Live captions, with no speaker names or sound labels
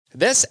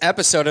This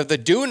episode of the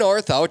Due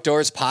North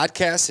Outdoors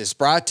podcast is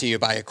brought to you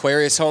by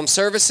Aquarius Home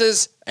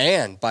Services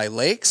and by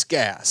Lakes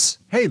Gas.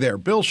 Hey there,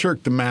 Bill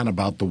Shirk, the man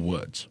about the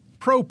woods.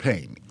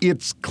 Propane.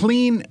 It's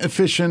clean,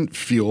 efficient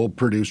fuel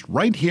produced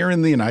right here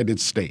in the United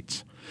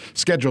States.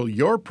 Schedule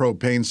your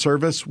propane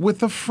service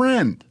with a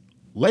friend.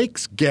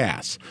 Lakes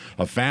Gas,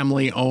 a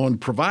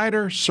family-owned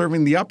provider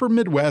serving the upper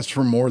Midwest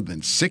for more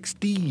than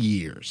 60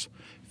 years.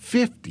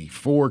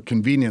 54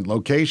 convenient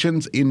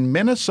locations in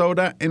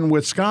Minnesota and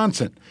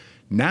Wisconsin.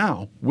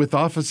 Now with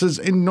offices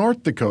in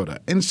North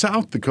Dakota and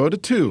South Dakota,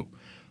 too.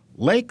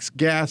 Lakes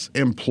Gas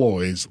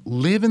employees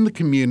live in the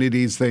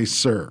communities they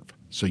serve,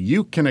 so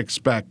you can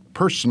expect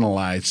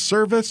personalized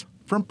service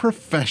from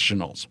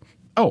professionals.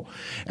 Oh,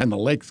 and the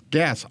Lakes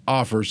Gas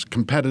offers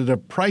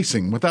competitive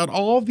pricing without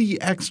all the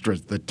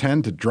extras that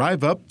tend to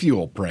drive up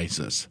fuel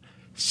prices.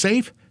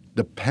 Safe,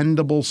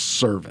 dependable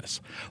service.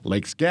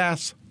 Lakes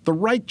Gas, the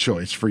right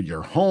choice for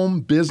your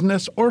home,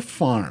 business, or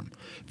farm.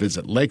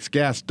 Visit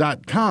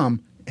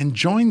lakesgas.com and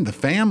join the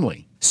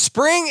family.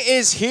 Spring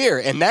is here,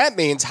 and that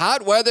means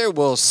hot weather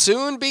will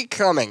soon be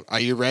coming. Are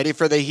you ready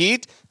for the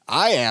heat?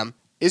 I am.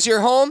 Is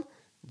your home?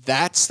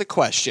 That's the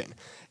question.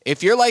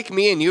 If you're like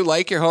me and you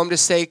like your home to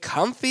stay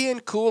comfy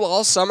and cool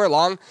all summer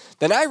long,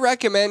 then I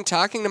recommend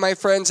talking to my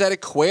friends at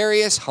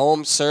Aquarius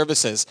Home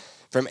Services.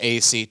 From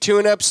AC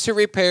tune-ups to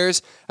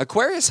repairs,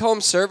 Aquarius Home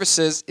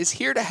Services is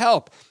here to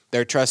help.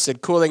 Their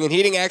trusted cooling and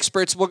heating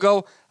experts will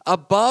go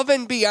above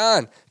and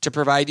beyond to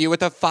provide you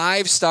with a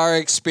 5-star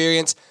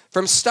experience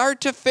from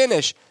start to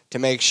finish to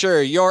make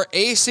sure your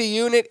AC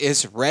unit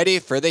is ready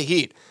for the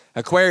heat.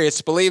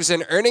 Aquarius believes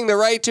in earning the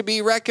right to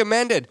be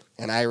recommended,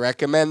 and I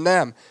recommend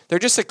them. They're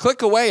just a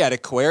click away at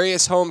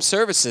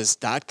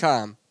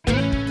AquariusHomeservices.com.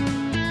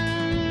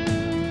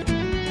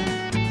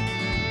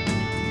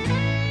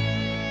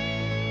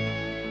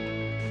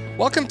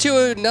 Welcome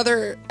to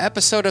another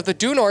episode of the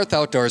Due North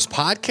Outdoors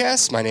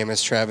podcast. My name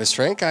is Travis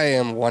Frank. I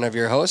am one of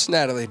your hosts,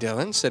 Natalie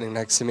Dillon, sitting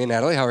next to me.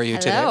 Natalie, how are you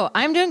today? Hello,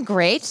 I'm doing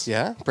great.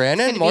 Yeah,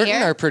 Brandon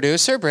Morton, our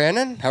producer.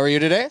 Brandon, how are you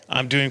today?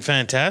 I'm doing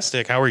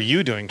fantastic. How are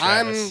you doing,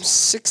 I'm Travis?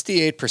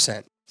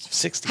 68%.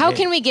 68. How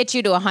can we get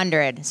you to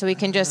 100 so we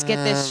can just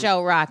get this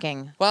show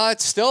rocking? Well,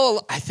 it's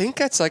still, I think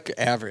that's like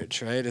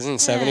average, right? Isn't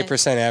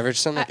 70% average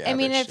something like I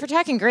mean, average? if we're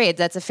talking grades,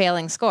 that's a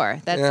failing score.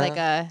 That's like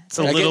a... It's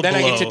a little then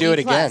below. I get to do it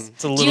again.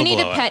 It's a Do little you need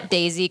to below pet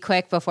Daisy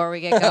quick before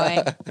we get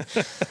going?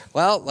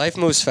 Well, life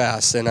moves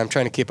fast, and I'm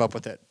trying to keep up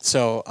with it.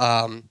 So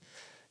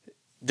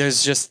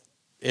there's just,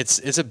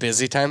 it's a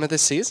busy time of the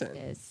season.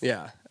 It is.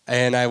 Yeah,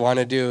 and I want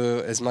to do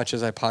as much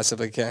as I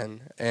possibly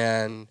can.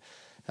 And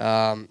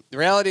the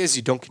reality is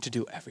you don't get to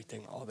do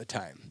everything all the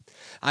time.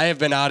 I have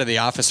been out of the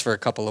office for a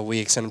couple of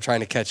weeks, and I'm trying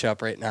to catch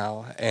up right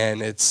now.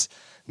 And it's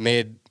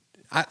made,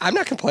 I'm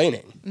not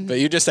complaining, but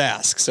you just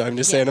asked. So I'm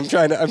just saying I'm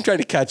trying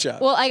to catch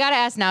up. Well, I got to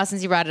ask now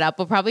since you brought it up.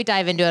 We'll probably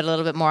dive into it a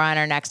little bit more on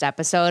our next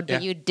episode,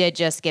 but Yeah. you did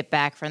just get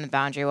back from the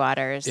Boundary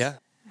Waters. Yeah.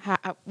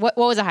 What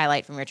was a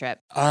highlight from your trip?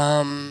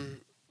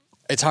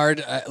 It's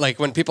hard. Like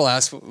when people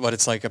ask what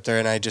it's like up there,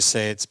 and I just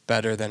say it's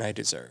better than I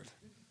deserve.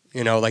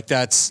 You know, like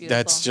that's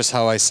Beautiful. just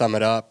how I sum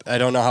it up. I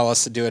don't know how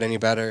else to do it any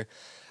better.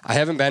 I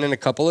haven't been in a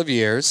couple of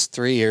years,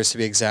 3 years to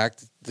be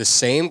exact. The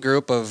same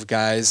group of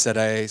guys that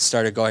I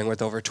started going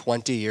with over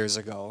 20 years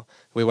ago,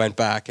 we went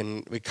back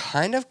and we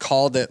kind of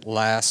called it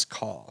last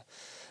call.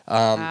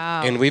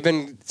 Wow. And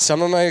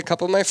a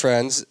couple of my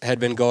friends had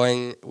been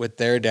going with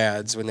their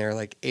dads when they were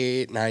like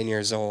 8, 9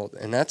 years old.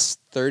 And that's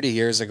 30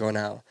 years ago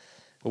now.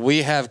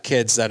 We have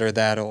kids that are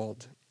that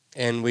old.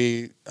 And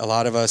a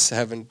lot of us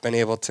haven't been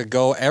able to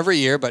go every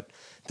year, but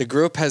the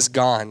group has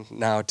gone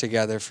now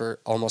together for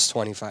almost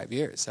 25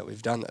 years that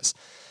we've done this.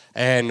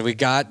 And we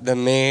got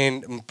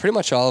pretty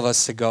much all of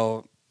us to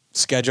go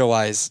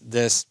schedule-wise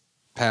this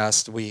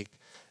past week.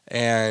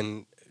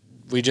 And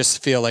we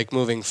just feel like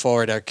moving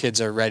forward, our kids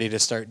are ready to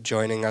start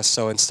joining us.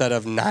 So instead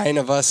of 9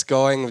 of us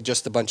going with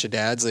just a bunch of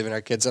dads leaving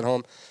our kids at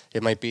home,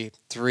 it might be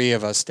 3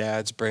 of us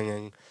dads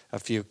bringing a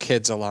few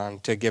kids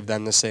along to give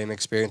them the same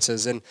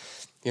experiences. And,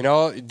 you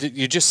know,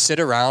 you just sit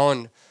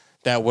around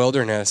that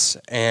wilderness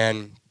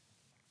and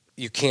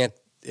you can't,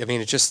 I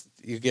mean,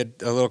 you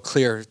get a little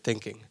clearer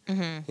thinking,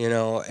 you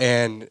know,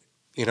 and,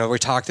 you know, we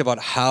talked about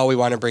how we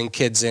want to bring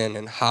kids in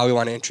and how we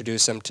want to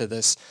introduce them to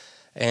this.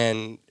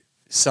 And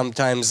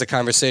sometimes the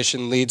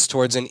conversation leads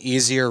towards an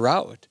easier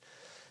route.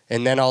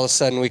 And then all of a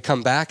sudden we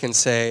come back and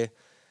say,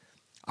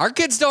 our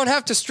kids don't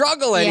have to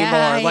struggle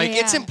anymore.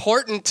 It's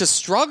important to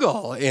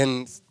struggle.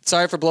 And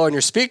sorry for blowing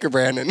your speaker,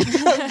 Brandon,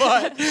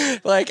 but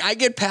like I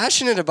get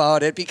passionate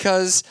about it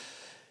because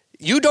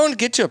you don't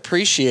get to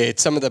appreciate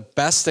some of the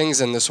best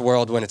things in this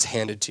world when it's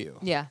handed to you.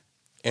 Yeah.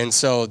 And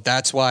so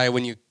that's why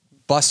when you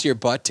bust your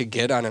butt to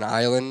get on an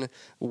island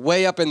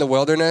way up in the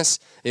wilderness,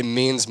 it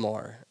means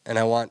more. And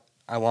I want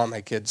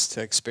my kids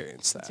to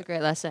experience that. It's a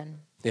great lesson.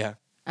 Yeah.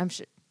 I'm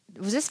sure.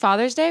 was this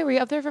Father's Day? Were you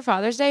up there for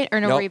Father's Day?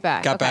 Or no, Nope, were you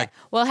back? got back.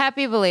 Well,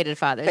 happy belated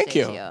Father's Thank Day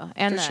you. to you.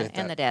 And Appreciate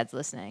and that. the dads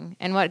listening.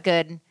 And what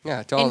good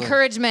Yeah, to all the-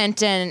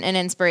 encouragement and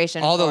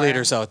inspiration. all the for-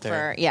 leaders out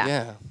there.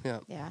 yeah.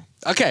 Yeah.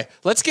 Okay,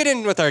 let's get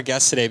in with our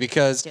guest today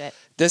because Do it.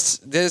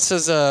 this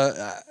is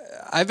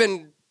I've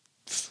been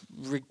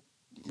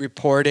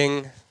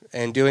reporting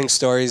and doing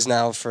stories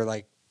now for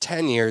like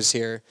 10 years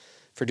here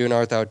for Due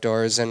North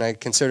Outdoors, and I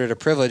consider it a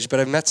privilege, but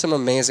I've met some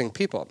amazing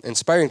people,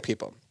 inspiring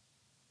people.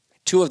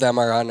 Two of them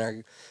are on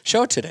our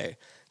show today,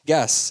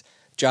 guests,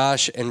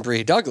 Josh and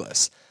Bree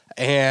Douglas.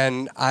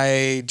 And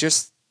I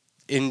just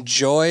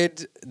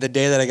enjoyed the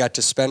day that I got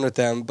to spend with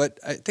them. But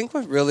I think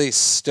what really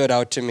stood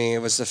out to me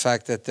was the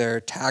fact that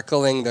they're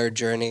tackling their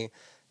journey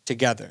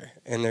together,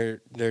 and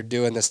they're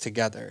doing this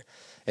together.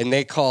 And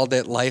they called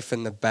it Life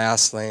in the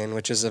Bass Lane,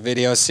 which is a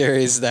video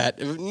series that,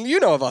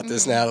 you know about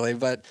this, Natalie,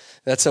 but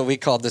that's what we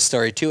called the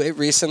story too. It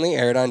recently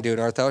aired on Due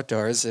North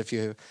Outdoors. If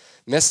you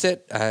missed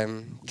it,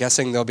 I'm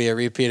guessing there'll be a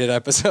repeated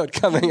episode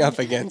coming up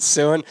again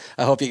soon.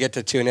 I hope you get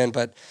to tune in.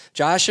 But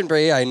Josh and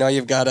Bree, I know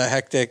you've got a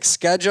hectic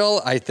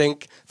schedule. I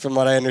think from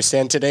what I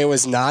understand, today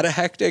was not a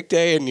hectic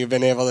day, and you've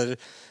been able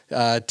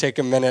to take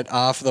a minute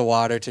off the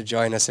water to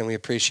join us, and we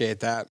appreciate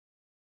that.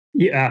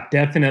 Yeah,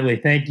 definitely.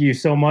 Thank you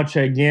so much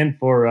again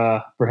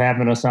for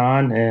having us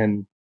on.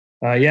 And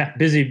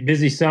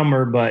busy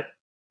summer, but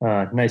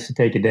nice to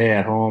take a day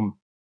at home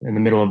in the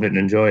middle of it and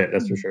enjoy it.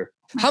 That's for sure.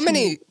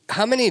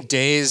 How many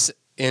days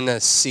in a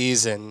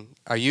season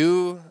are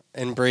you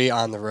and Bree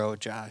on the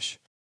road, Josh?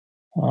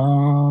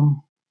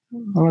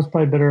 That's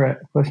probably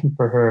better question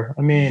for her.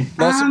 I mean,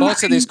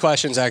 Most of these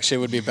questions actually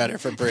would be better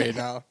for Bree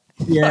now.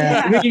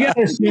 yeah, I mean, you got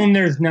to assume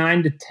there's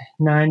 9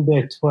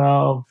 to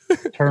 12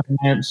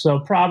 tournaments, so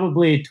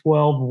probably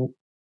 12.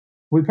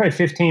 We probably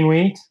 15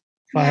 weeks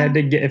if I had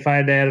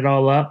to add it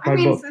all up. I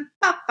mean, it's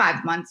about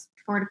 5 months,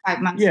 4 to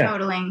 5 months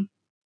totaling.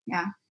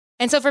 Yeah.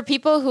 And so for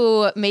people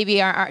who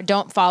maybe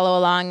don't follow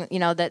along,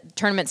 the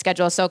tournament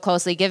schedule so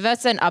closely, give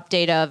us an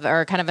update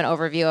or kind of an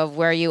overview of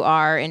where you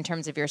are in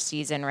terms of your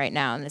season right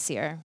now in this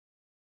year.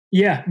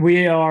 Yeah,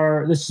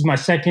 this is my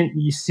second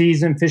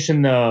season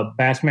fishing the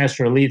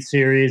Bassmaster Elite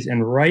Series.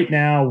 And right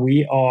now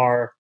we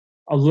are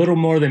a little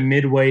more than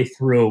midway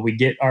through. We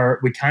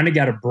kind of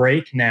got a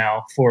break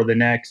now for the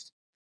next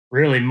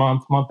really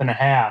month and a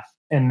half.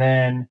 And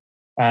then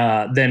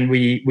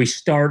we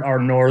start our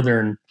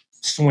northern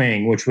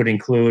swing, which would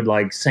include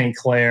like St.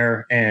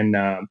 Clair and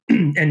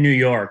New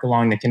York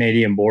along the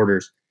Canadian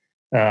borders.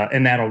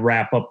 And that'll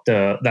wrap up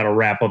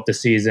the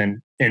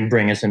season and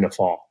bring us into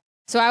fall.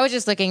 So I was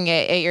just looking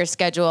at your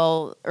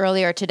schedule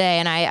earlier today,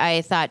 and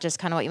I thought just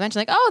kind of what you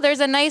mentioned, like, oh, there's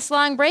a nice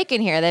long break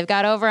in here. They've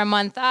got over a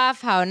month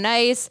off. How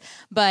nice.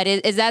 But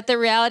is that the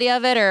reality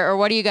of it, or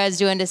what are you guys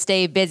doing to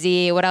stay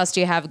busy? What else do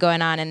you have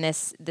going on in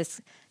this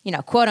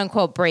quote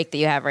unquote break that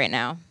you have right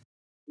now?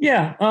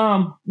 Yeah.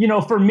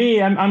 For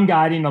me, I'm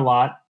guiding a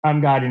lot.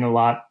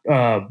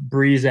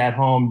 Bree's at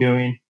home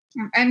doing.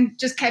 I'm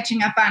just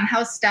catching up on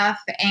house stuff,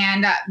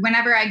 and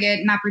whenever I get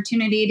an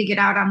opportunity to get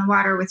out on the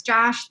water with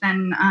Josh,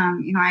 then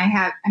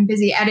I'm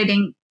busy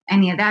editing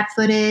any of that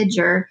footage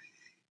or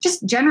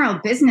just general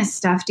business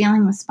stuff,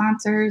 dealing with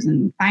sponsors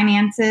and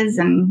finances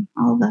and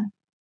all the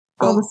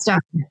stuff.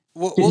 Get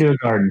a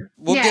garden.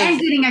 And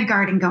getting a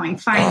garden going.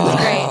 Finally,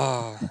 great.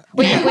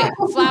 Wait,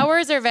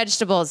 flowers or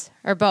vegetables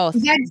or both?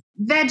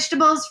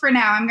 Vegetables for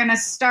now. I'm going to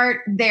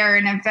start there,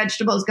 and if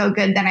vegetables go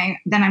good, then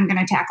I'm going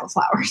to tackle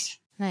flowers.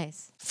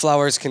 Nice.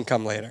 Flowers can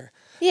come later.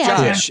 Yeah.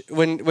 Josh,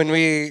 when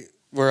we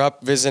were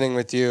up visiting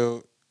with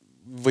you,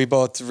 we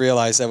both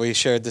realized that we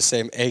shared the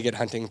same agate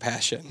hunting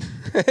passion.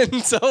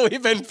 And so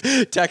we've been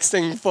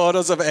texting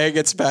photos of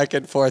agates back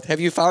and forth. Have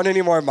you found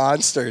any more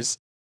monsters?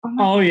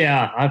 Oh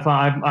yeah,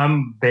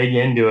 I'm big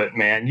into it,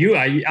 man.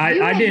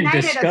 I didn't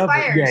discover.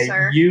 Fire,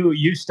 sir.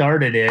 You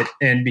started it,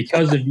 and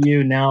because of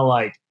you, now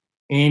like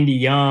Andy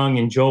Young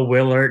and Joe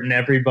Willert and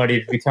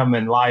everybody's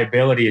becoming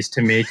liabilities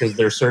to me because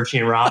they're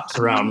searching rocks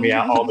around me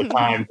all the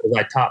time because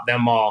I taught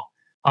them all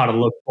how to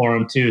look for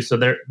them too. So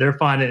they're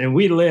finding, and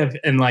we live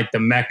in like the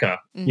Mecca,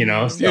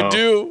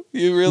 So,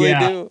 you really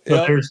do.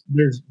 So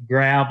there's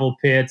gravel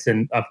pits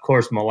and of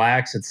course Mille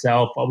Lacs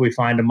itself. We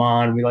find them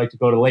on. We like to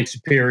go to Lake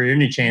Superior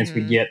any chance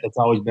we get. That's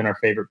always been our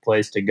favorite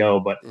place to go.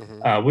 But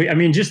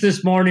just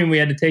this morning we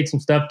had to take some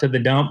stuff to the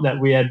dump that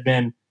we had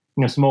been.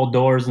 Some old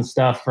doors and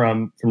stuff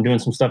from doing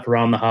some stuff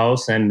around the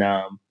house. And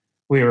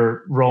we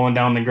were rolling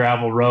down the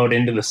gravel road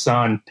into the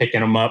sun,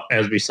 picking them up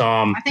as we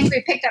saw them. I think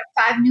we picked up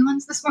 5 new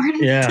ones this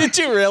morning. Yeah. Did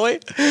you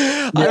really?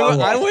 Yeah.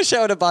 I wish I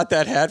would have bought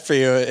that hat for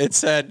you. It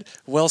said,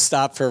 "We'll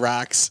stop for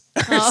rocks."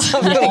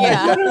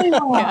 Yeah. We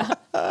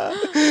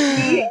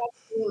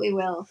absolutely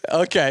will.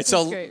 Okay,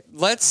 so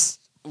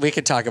we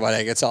could talk about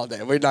agates all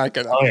day. We're not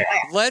going to. Oh, yeah.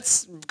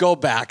 Let's go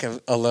back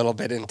a little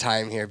bit in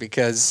time here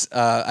because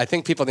I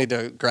think people need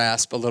to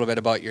grasp a little bit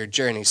about your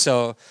journey.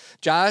 So,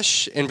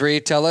 Josh and Bree,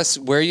 tell us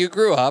where you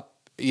grew up.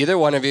 Either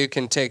one of you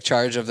can take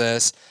charge of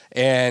this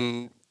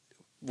and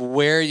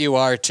where you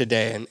are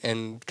today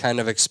and kind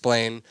of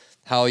explain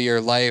how your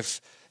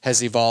life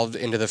has evolved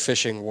into the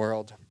fishing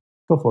world.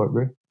 Go for it,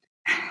 Bree.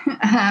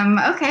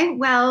 Okay.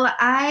 Well,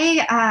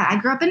 I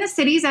grew up in the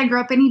cities. I grew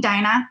up in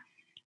Edina.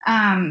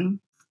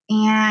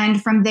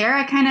 And from there,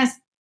 I kind of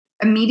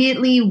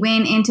immediately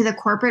went into the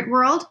corporate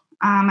world.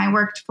 I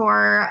worked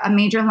for a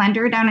major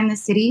lender down in the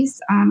cities.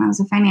 I was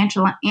a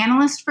financial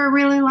analyst for a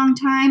really long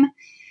time.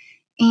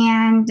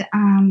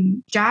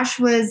 And Josh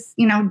was,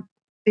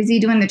 busy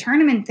doing the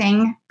tournament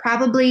thing.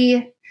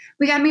 Probably,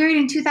 we got married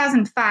in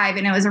 2005,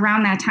 and it was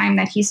around that time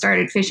that he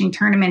started fishing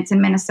tournaments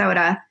in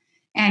Minnesota.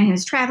 And he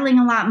was traveling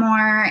a lot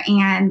more.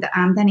 And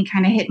then he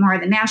kind of hit more of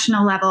the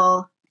national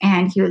level,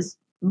 and he was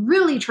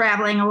really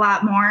traveling a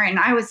lot more. And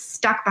I was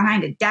stuck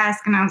behind a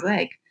desk, and I was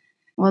like,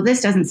 well,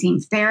 this doesn't seem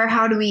fair.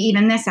 How do we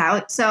even this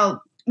out? So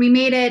we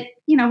made it,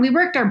 we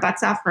worked our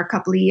butts off for a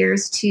couple of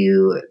years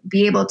to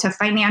be able to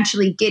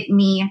financially get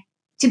me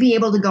to be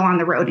able to go on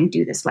the road and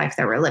do this life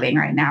that we're living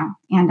right now.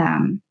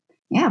 And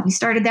we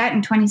started that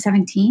in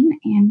 2017,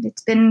 and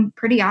it's been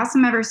pretty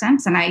awesome ever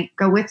since. And I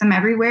go with him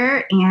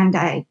everywhere, and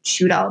I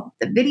shoot all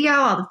the video,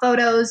 all the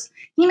photos.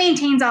 He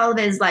maintains all of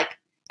his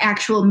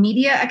actual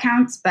media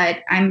accounts,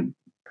 but I'm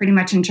pretty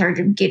much in charge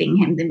of getting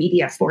him the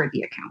media for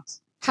the accounts.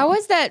 How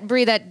was that,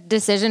 Bree, that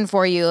decision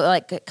for you?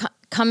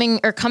 Coming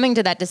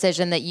to that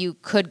decision that you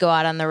could go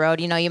out on the road?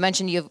 You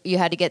mentioned you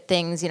had to get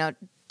things,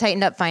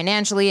 tightened up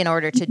financially in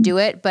order to do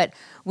it. But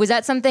was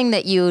that something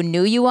that you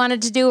knew you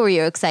wanted to do? Were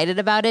you excited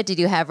about it? Did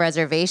you have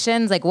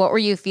reservations? What were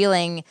you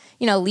feeling,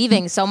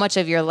 leaving so much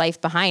of your life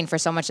behind for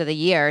so much of the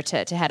year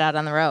to head out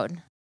on the road?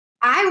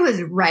 I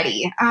was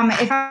ready.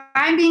 If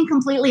I'm being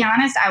completely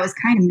honest, I was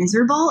kind of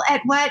miserable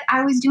at what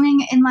I was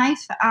doing in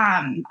life.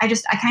 I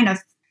kind of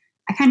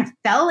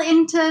fell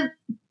into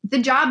the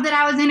job that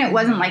I was in. It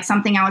wasn't like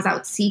something I was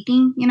out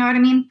seeking, you know what I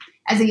mean,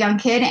 as a young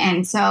kid.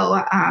 And so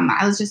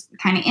I was just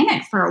kind of in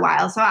it for a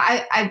while. So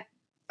I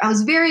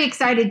was very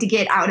excited to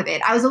get out of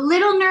it. I was a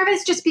little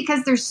nervous just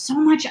because there's so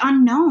much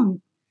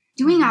unknown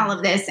doing all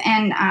of this.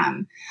 And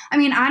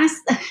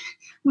honestly,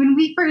 when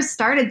we first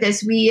started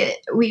this,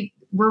 we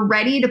were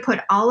ready to put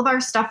all of our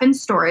stuff in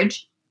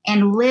storage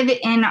and live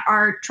in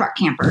our truck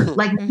camper.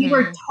 We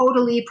were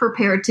totally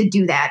prepared to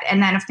do that.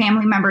 And then a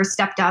family member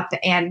stepped up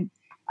and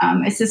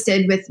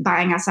assisted with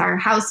buying us our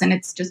house. And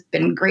it's just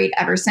been great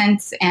ever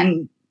since.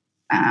 And,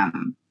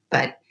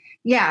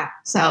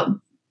 so I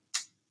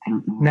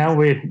don't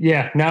know.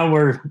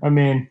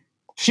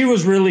 She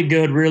was really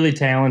good, really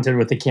talented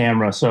with the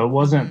camera. So it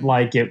wasn't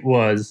like it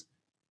was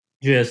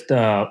just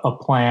a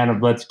plan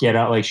of let's get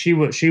out. She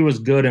was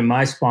good. And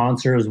my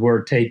sponsors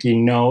were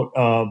taking note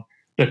of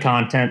the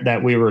content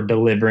that we were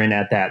delivering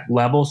at that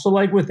level. So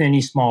with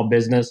any small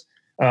business,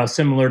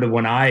 similar to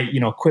when I,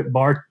 quit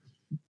Bart,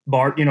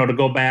 to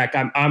go back,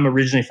 I'm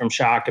originally from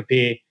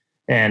Shakopee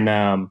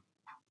and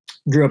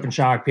grew up in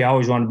Shakopee. I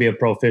always wanted to be a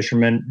pro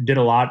fisherman, did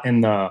a lot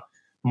in the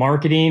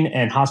marketing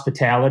and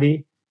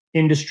hospitality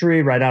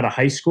industry right out of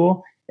high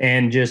school,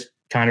 and just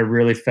kind of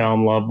really fell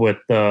in love with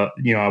I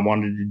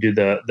wanted to do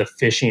the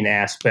fishing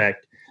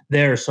aspect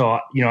there. So,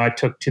 I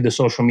took to the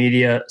social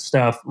media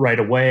stuff right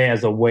away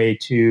as a way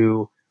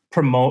to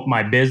promote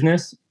my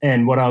business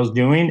and what I was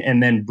doing.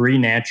 And then Bree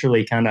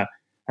naturally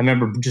I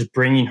remember just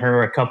bringing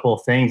her a couple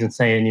of things and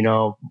saying,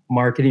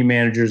 marketing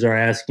managers are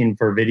asking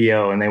for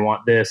video and they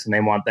want this and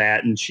they want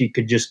that. And she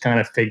could just kind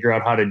of figure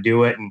out how to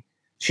do it. And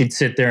she'd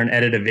sit there and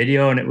edit a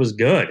video and it was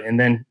good. And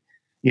then,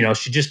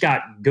 she just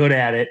got good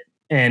at it.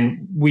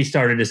 And we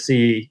started to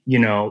see,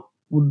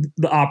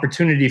 the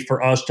opportunity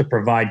for us to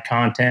provide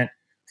content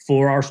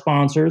for our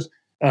sponsors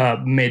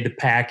made the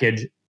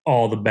package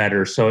all the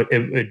better. So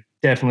it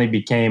definitely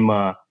became,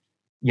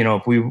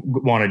 if we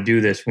want to do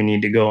this, we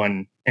need to go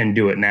and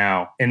do it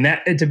now. And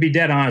that, to be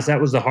dead honest,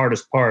 that was the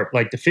hardest part.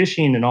 The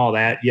fishing and all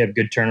that, you have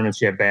good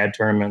tournaments, you have bad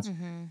tournaments.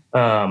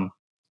 Mm-hmm.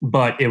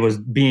 But it was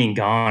being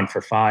gone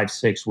for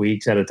 5-6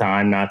 weeks at a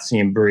time, not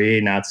seeing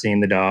Bree, not seeing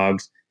the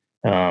dogs,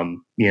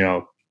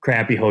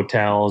 crappy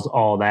hotels,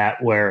 all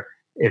that, where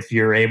if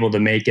you're able to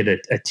make it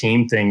a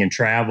team thing and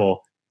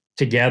travel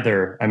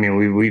together,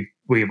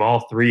 we've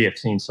all three have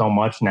seen so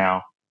much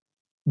now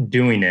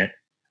doing it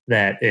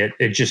that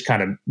it just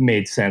kind of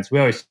made sense. We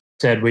always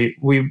said we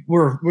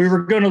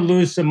were going to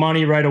lose some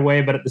money right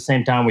away, but at the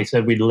same time we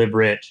said we'd live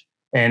rich.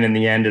 And in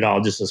the end, it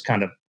all just is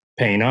kind of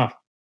paying off.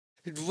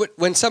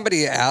 When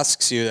somebody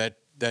asks you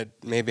that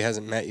maybe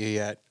hasn't met you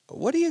yet,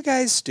 what do you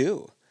guys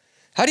do?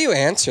 How do you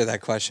answer that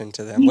question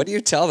to them? What do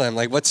you tell them?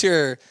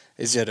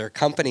 Is it a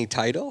company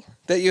title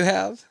that you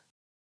have?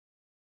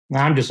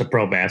 I'm just a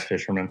pro bass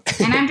fisherman.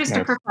 And I'm just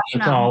a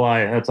professional.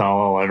 That's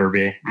all I'll ever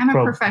be. I'm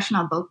a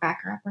professional boat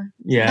backcrapper.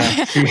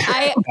 Yeah.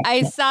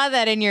 I saw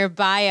that in your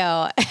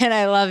bio and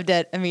I loved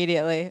it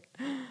immediately.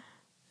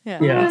 Yeah,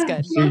 that's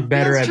good. She's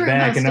better at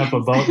backing up a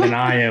boat than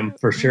I am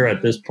for sure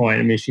at this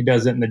point. She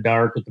does it in the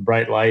dark with the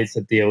bright lights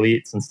at the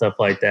elites and stuff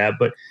like that.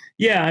 But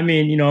yeah,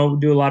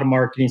 do a lot of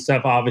marketing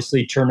stuff.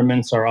 Obviously,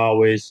 tournaments are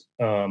always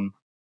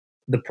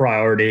the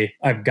priority.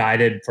 I've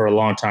guided for a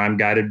long time,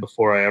 guided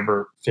before I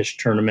ever fished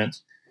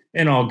tournaments,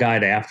 and I'll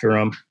guide after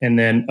them. And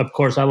then, of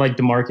course, I like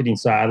the marketing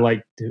side. I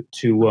like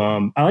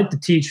to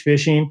teach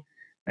fishing.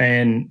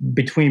 And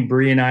between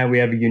Bree and I, we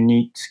have a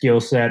unique skill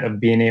set of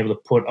being able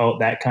to put out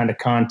that kind of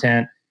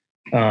content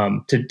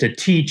to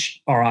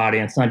teach our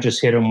audience, not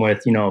just hit them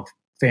with,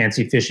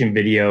 fancy fishing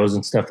videos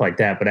and stuff like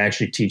that, but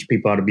actually teach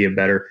people how to be a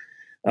better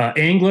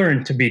angler.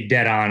 And to be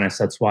dead honest,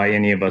 that's why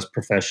any of us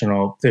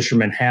professional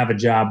fishermen have a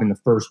job in the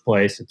first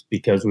place. It's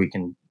because we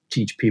can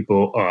teach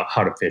people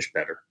how to fish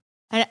better.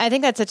 I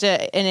think that's such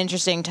an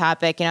interesting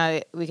topic.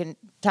 We can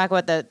talk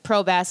about the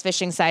pro bass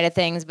fishing side of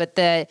things, but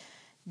the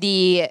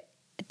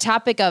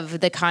topic of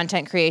the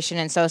content creation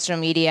and social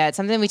media, it's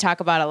something we talk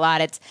about a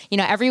lot. It's,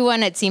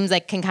 everyone, it seems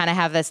like, can kind of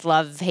have this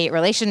love-hate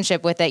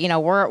relationship with it.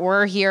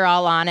 We're here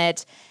all on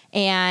it.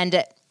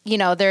 And,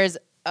 there's,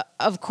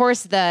 of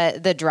course,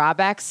 the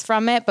drawbacks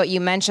from it, but you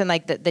mentioned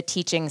like the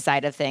teaching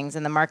side of things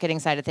and the marketing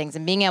side of things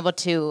and being able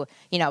to,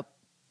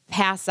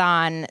 pass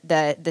on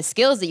the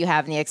skills that you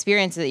have and the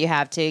experience that you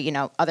have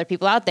to, other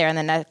people out there and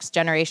the next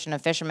generation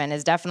of fishermen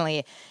is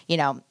definitely,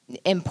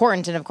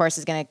 important. And of course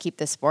is going to keep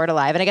the sport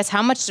alive. And I guess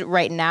how much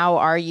right now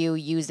are you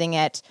using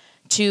it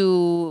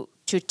to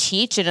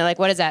teach, and like,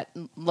 what does that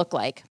look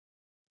like?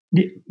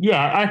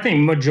 Yeah, I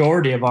think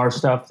majority of our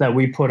stuff that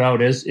we put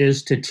out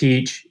is to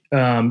teach,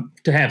 to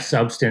have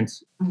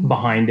substance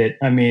behind it.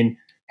 I mean,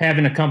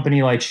 having a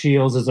company like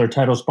Shields as our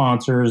title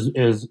sponsors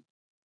is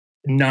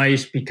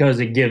nice because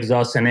it gives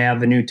us an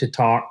avenue to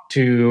talk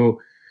to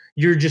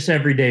your just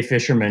everyday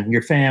fishermen,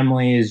 your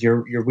families,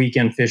 your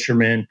weekend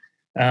fishermen,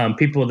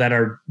 people that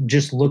are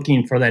just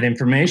looking for that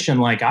information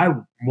like I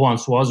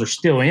once was or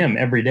still am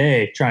every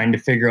day, trying to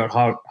figure out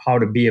how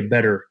to be a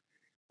better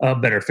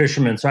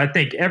fisherman. So I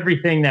think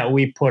everything that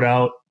we put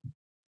out,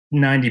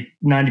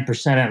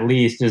 90% at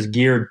least, is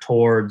geared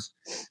towards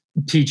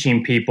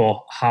teaching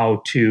people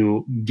how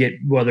to get,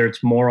 whether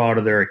it's more out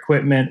of their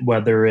equipment,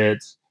 whether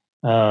it's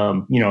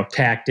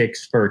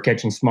tactics for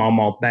catching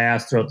smallmouth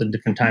bass throughout the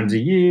different times of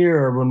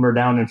year, or when we're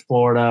down in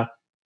Florida,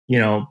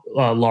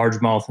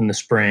 largemouth in the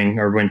spring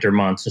or winter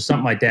months or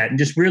something like that. And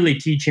just really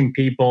teaching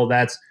people.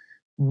 That's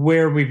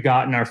where we've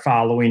gotten our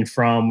following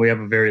from. We have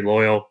a very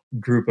loyal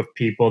group of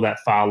people that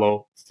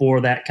follow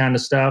for that kind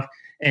of stuff.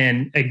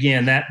 And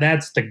again,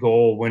 that's the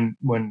goal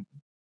when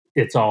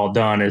it's all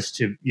done, is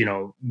to,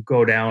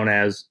 go down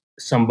as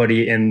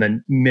somebody in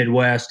the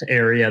Midwest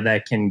area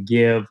that can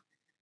give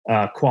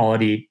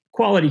quality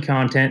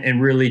content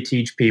and really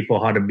teach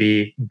people how to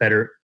be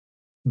better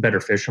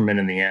fishermen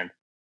in the end.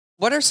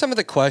 What are some of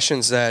the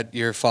questions that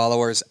your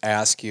followers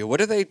ask you? What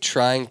are they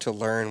trying to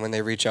learn when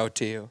they reach out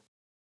to you?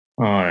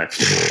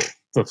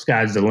 The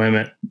sky's the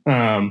limit.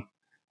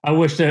 I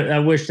wish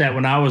that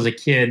when I was a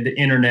kid, the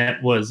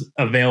internet was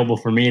available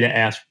for me to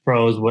ask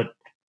pros what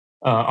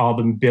all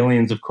the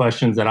billions of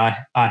questions that I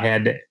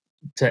had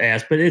to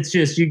ask. But it's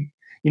just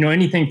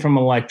anything from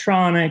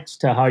electronics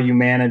to how you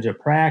manage a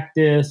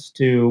practice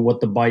to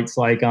what the bite's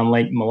like on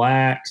Lake Mille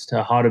Lacs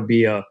to how to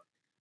be a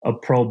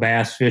pro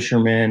bass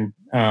fisherman,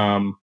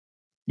 to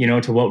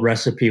what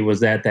recipe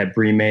was that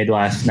Bree made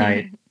last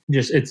night.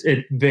 Just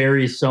it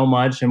varies so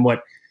much, and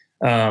what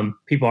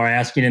people are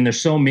asking, and there's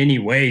so many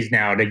ways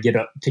now to get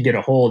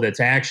a hold. It's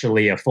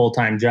actually a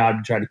full-time job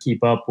to try to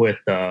keep up with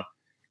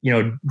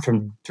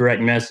from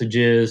direct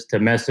messages to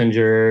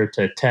messenger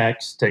to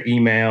text to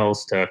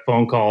emails to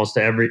phone calls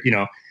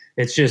to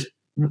it's just,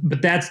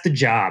 but that's the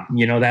job.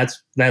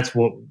 That's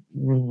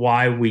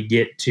why we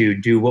get to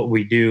do what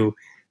we do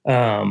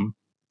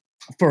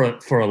for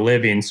a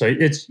living. So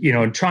it's,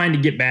 trying to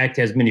get back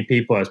to as many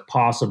people as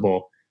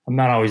possible. I'm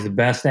not always the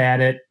best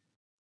at it.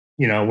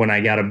 When I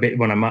got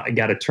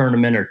a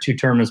tournament or two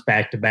tournaments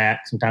back to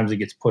back, sometimes it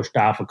gets pushed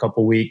off a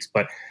couple weeks.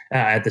 But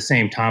at the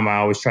same time, I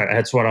always try.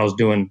 That's what I was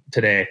doing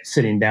today,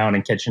 sitting down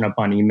and catching up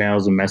on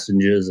emails and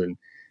messages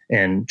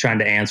and trying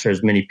to answer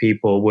as many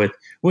people with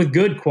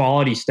good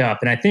quality stuff.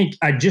 And I think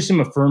I just am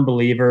a firm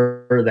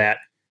believer that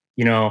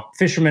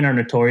fishermen are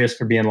notorious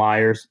for being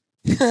liars.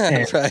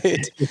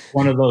 Right. It's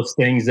one of those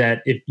things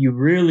that if you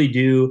really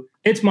do,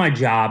 it's my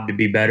job to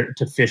be better,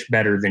 to fish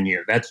better than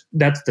you. That's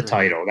the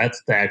title.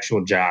 That's the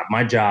actual job.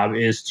 My job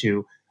is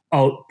to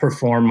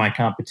outperform my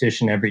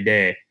competition every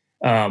day.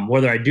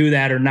 Whether I do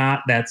that or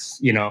not, that's,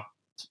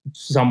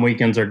 some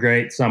weekends are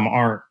great, some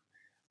aren't,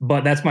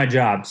 but that's my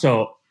job.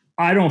 So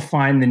I don't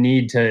find the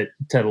need to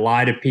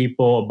lie to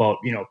people about,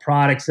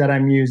 products that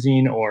I'm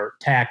using or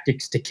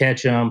tactics to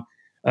catch them.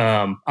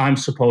 I'm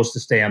supposed to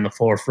stay on the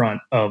forefront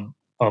of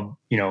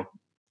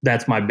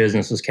that's my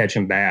business, is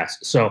catching bass.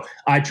 So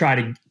I try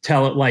to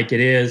tell it like it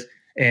is.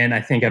 And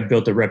I think I've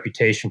built a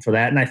reputation for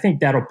that. And I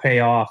think that'll pay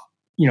off,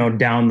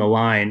 down the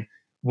line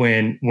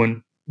when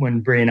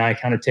Bree and I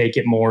kind of take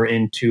it more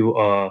into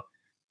a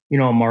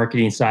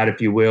marketing side,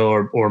 if you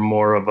will, or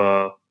more of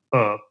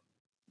I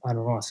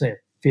don't want to say a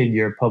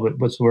figure, public,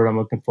 what's the word I'm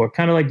looking for?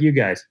 Kind of like you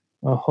guys,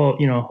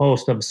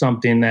 host of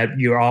something that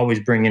you're always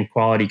bringing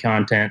quality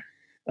content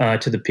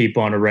to the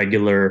people on a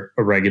regular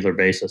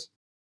basis.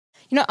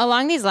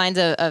 Along these lines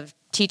of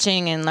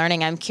teaching and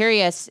learning, I'm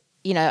curious,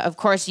 of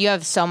course you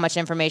have so much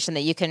information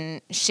that you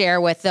can share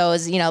with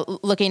those,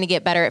 looking to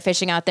get better at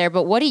fishing out there.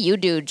 But what do you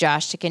do,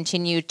 Josh, to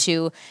continue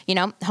to,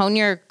 hone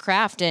your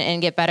craft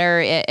and get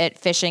better at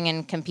fishing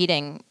and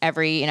competing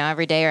every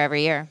day or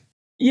every year?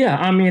 Yeah,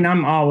 I mean,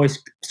 I'm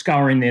always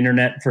scouring the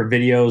internet for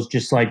videos,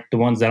 just like the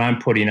ones that I'm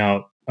putting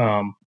out.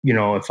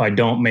 If I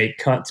don't make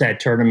cuts at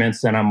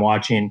tournaments, then I'm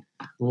watching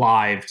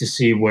live to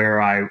see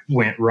where I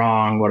went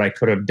wrong, what I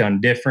could have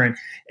done different.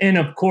 And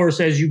of course,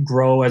 as you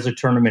grow as a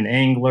tournament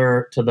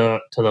angler to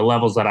the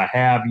levels that I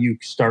have, you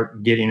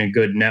start getting a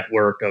good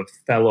network of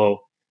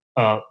fellow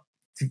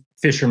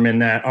fishermen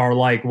that are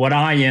like what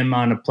I am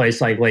on a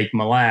place like Lake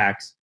Mille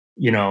Lacs.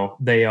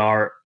 They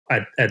are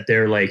at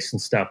their lakes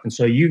and stuff. And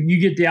so you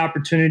get the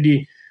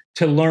opportunity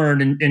to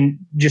learn and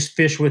just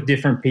fish with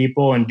different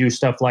people and do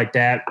stuff like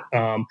that.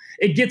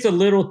 It gets a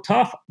little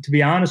tough, to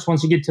be honest,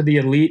 once you get to the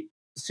elite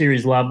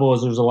series level,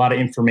 as there's a lot of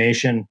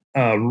information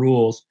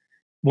rules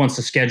once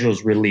the schedule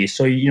is released.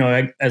 So,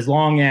 as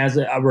long as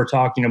we're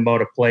talking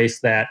about a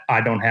place that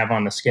I don't have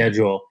on the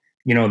schedule,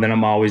 then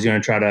I'm always going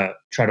to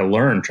try to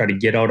learn, try to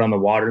get out on the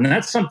water. And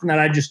that's something that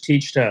I just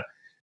teach to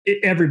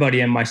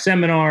everybody in my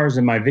seminars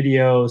and my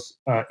videos.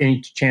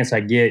 Any chance I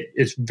get,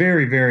 it's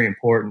very, very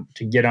important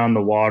to get on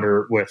the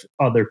water with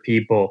other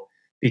people,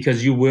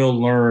 because you will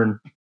learn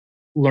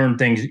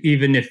things.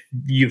 Even if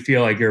you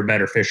feel like you're a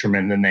better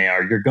fisherman than they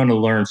are, you're going to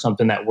learn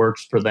something that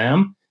works for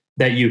them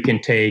that you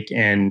can take,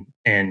 and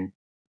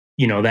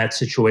that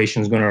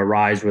situation is going to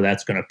arise where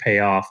that's going to pay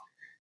off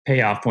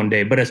one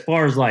day. But as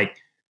far as like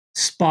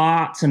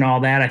spots and all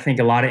that, I think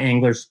a lot of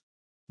anglers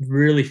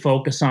really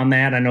focus on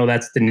that. I know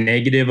that's the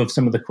negative of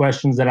some of the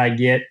questions that I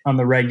get on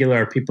the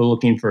regular, are people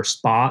looking for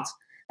spots.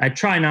 I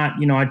try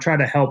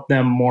to help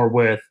them more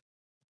with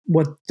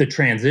what the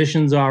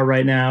transitions are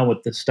right now,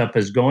 what the stuff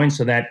is going,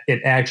 so that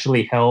it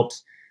actually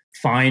helps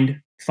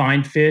find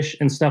fish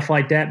and stuff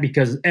like that,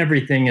 because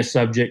everything is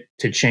subject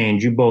to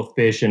change. You both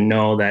fish and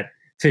know that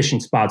fishing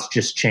spots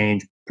just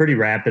change pretty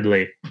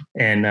rapidly,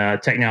 and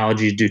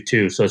technologies do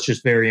too. So it's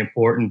just very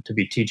important to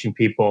be teaching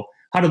people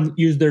how to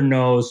use their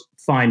nose,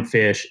 find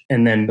fish,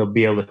 and then they'll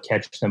be able to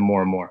catch them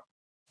more and more.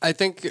 I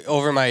think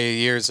over my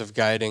years of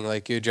guiding,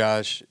 like you,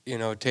 Josh,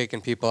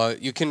 taking people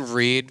out, you can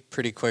read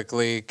pretty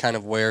quickly kind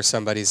of where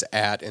somebody's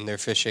at in their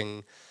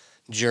fishing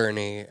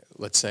journey,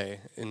 let's say,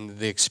 in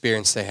the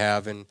experience they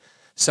have. And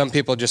some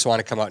people just want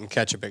to come out and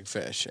catch a big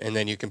fish. And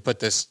then you can put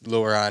this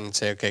lure on and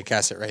say, okay,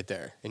 cast it right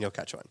there, and you'll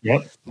catch one.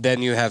 Yep.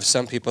 Then you have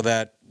some people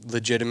that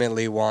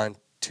legitimately want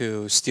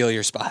to steal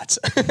your spots.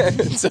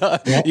 So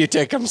you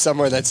take them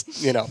somewhere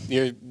that's,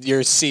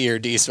 your C or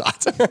D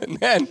spots. And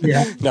then,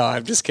 no,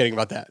 I'm just kidding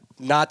about that.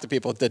 Not the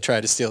people that try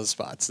to steal the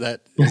spots.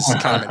 That is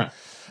common.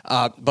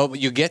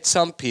 But you get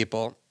some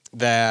people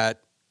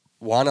that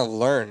want to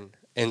learn.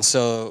 And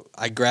so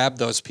I grab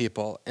those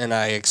people and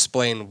I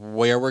explain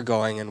where we're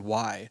going and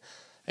why.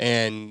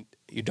 And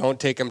you don't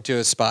take them to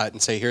a spot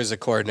and say, here's the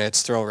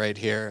coordinates, throw right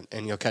here,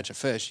 and you'll catch a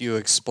fish. You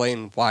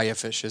explain why a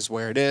fish is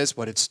where it is,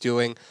 what it's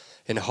doing,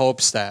 in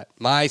hopes that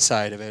my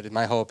side of it,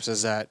 my hopes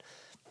is that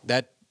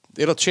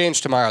it'll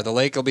change tomorrow. The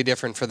lake will be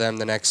different for them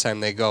the next time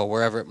they go,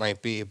 wherever it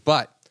might be.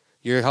 But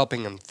you're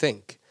helping them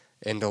think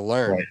and to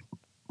learn. Right.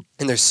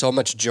 And there's so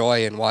much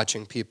joy in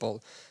watching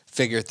people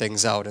figure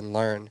things out and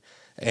learn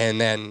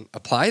and then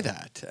apply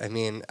that. I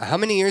mean, how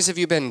many years have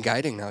you been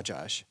guiding now,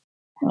 Josh?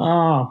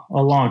 Oh,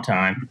 a long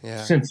time.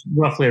 Yeah. Since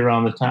roughly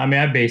around the time. I mean,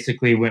 I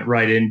basically went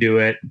right into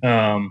it,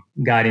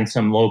 guiding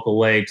some local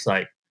lakes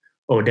like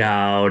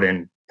O'Dowd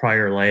and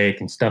Prior Lake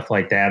and stuff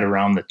like that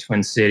around the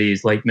Twin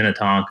Cities, Lake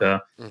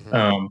Minnetonka.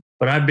 Mm-hmm.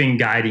 But I've been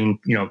guiding,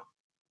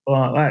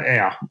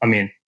 I've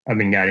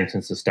been guiding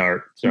since the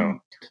start. So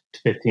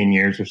 15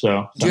 years or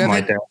so, something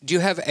like that. Do you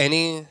have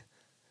any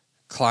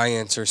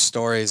clients or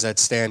stories that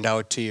stand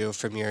out to you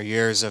from your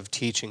years of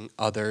teaching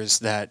others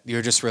that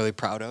you're just really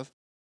proud of?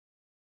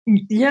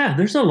 Yeah,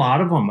 there's a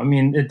lot of them. I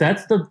mean,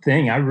 that's the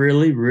thing. I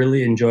really,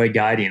 really enjoy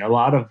guiding. A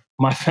lot of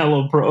my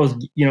fellow pros,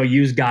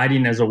 use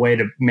guiding as a way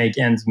to make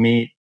ends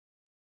meet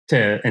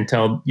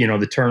until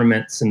the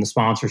tournaments and the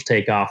sponsors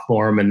take off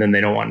for them, and then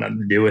they don't want nothing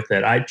to do with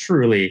it. I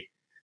truly,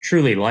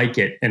 truly like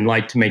it and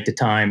like to make the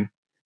time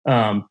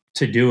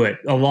to do it.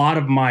 A lot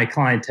of my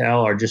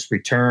clientele are just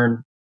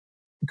return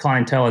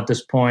clientele at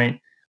this point.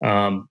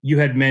 You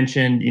had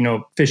mentioned,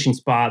 fishing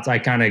spots. I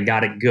kind of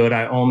got it good.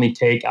 I only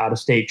take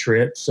out-of-state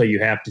trips, so you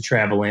have to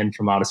travel in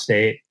from out of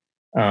state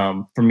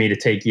for me to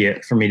take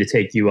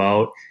you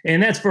out,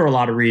 and that's for a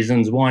lot of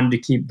reasons. One, to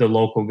keep the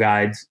local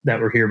guides that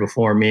were here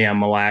before me on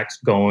Mille Lacs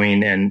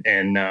going, and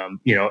not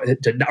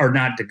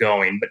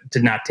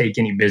to not take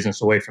any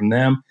business away from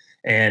them,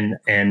 and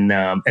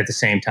at the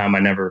same time, I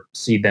never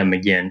see them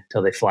again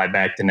till they fly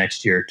back the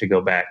next year to go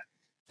back.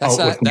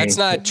 That's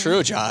not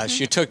true, Josh.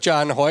 You took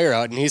John Hoyer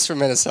out, and he's from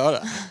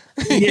Minnesota.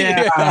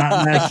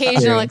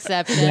 Occasional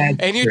exception.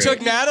 And you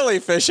took Natalie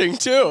fishing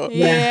too.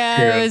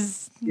 Yeah, it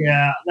was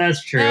Yeah,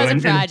 that's true. That was a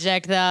And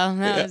project, though.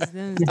 That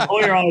was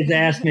Sawyer always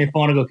asks me if I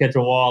want to go catch a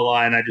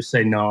walleye, and I just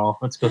say no.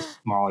 Let's go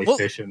smallie Well,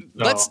 fishing.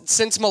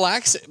 since Mille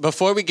Lacs,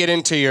 before we get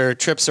into your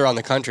trips around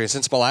the country,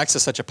 since Mille Lacs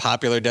is such a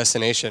popular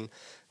destination,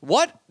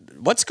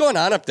 what's going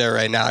on up there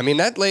right now? I mean,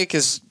 that lake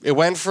it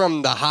went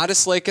from the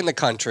hottest lake in the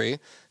country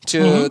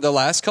to the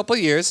last couple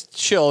of years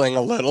chilling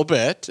a little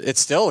bit.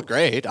 It's still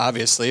great,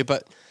 obviously,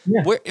 but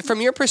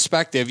from your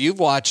perspective, you've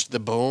watched the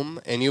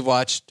boom and you've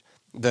watched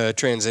the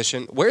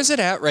transition. Where's it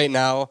at right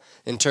now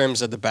in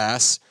terms of the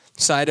bass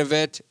side of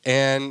it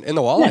and in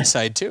the walleye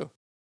side too?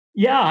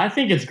 Yeah, I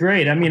think it's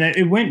great. I mean,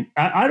 it went.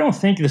 I don't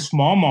think the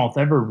smallmouth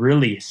ever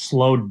really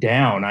slowed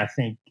down. I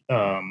think,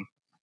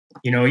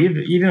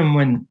 even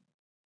when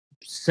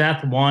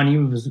Seth won, he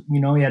was,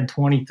 he had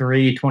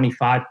 23,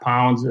 25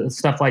 pounds,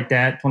 stuff like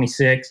that,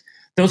 26.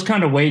 Those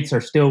kind of weights are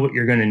still what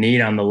you're going to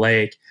need on the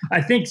lake.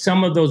 I think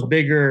some of those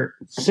bigger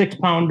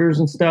 6-pounders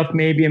and stuff,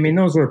 maybe, I mean,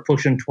 those were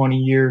pushing 20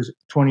 years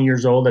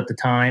old at the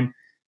time.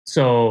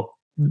 So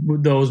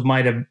those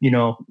might have,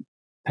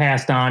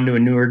 passed on to a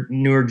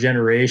newer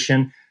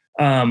generation.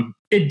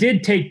 It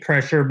did take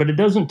pressure, but it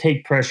doesn't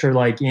take pressure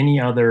like any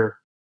other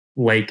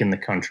lake in the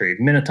country.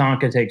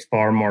 Minnetonka takes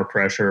far more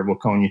pressure.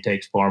 Waconia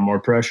takes far more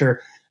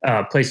pressure.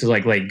 Places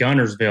like Lake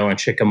Gunnersville and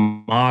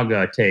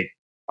Chickamauga take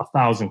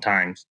 1,000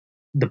 times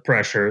the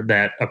pressure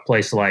that a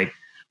place like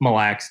Mille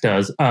Lacs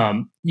does.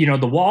 The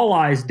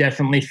walleyes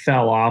definitely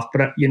fell off,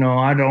 but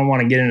I don't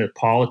want to get into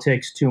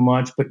politics too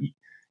much, but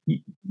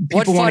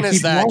what fun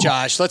is that,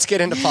 Josh? Let's get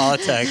into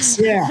politics.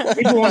 Yeah,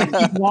 people want to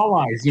keep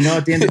walleyes.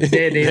 At the end of the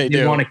day,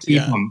 they want to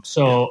keep them.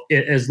 So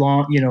as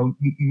long,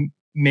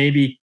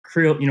 maybe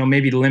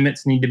maybe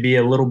limits need to be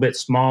a little bit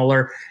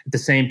smaller. At the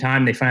same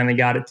time, they finally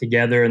got it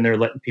together and they're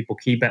letting people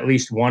keep at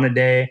least one a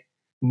day.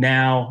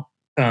 Now,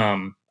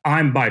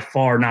 I'm by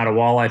far not a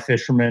walleye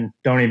fisherman.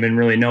 Don't even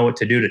really know what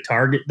to do to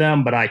target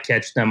them, but I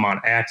catch them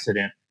on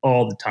accident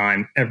all the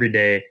time, every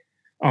day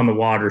on the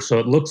water. So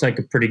it looks like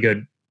a pretty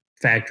good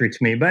factory to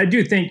me. But I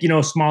do think,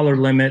 smaller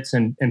limits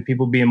and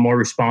people being more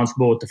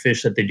responsible with the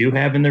fish that they do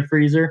have in their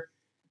freezer,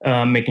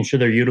 making sure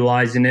they're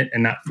utilizing it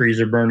and not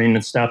freezer burning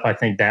and stuff. I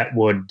think that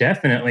would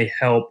definitely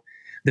help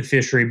the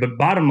fishery. But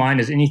bottom line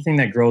is anything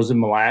that grows in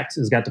Mille Lacs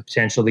has got the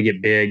potential to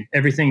get big.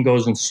 Everything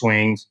goes in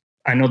swings.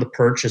 I know the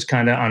perch is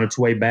kind of on its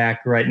way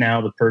back right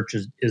now. The perch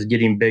is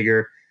getting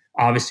bigger.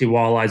 Obviously,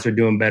 walleyes are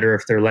doing better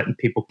if they're letting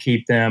people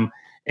keep them.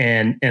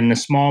 And the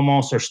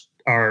smallmouths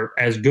are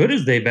as good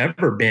as they've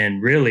ever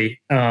been,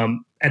 really.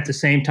 At the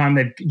same time,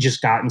 they've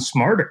just gotten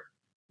smarter.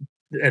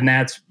 And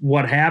that's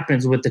what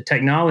happens with the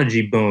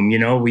technology boom.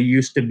 We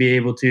used to be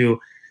able to,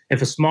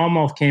 if a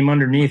smallmouth came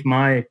underneath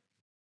my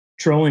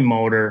trolling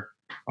motor,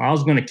 I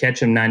was going to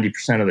catch him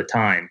 90% of the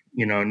time.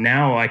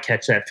 Now I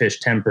catch that fish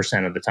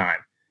 10% of the time.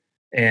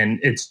 And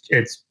it's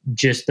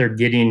just they're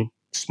getting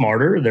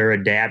smarter. They're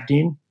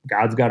adapting.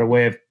 God's got a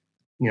way of,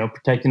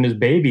 protecting his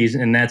babies.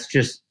 And that's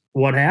just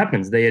what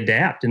happens. They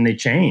adapt and they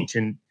change.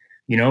 And,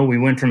 we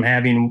went from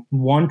having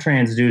 1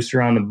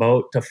 transducer on the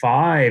boat to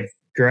 5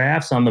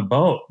 giraffes on the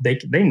boat.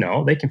 They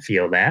know, they can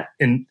feel that.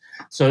 And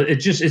so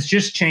it's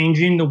just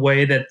changing the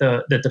way that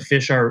the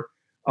fish are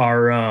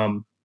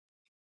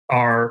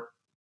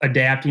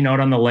adapting out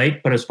on the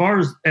lake. But as far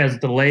as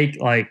the lake,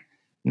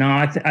 no,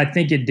 I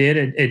think it did.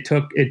 It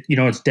took it.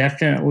 It's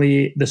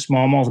definitely the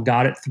smallmouth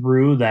got it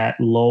through that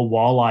low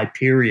walleye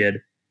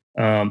period.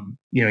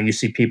 You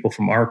see people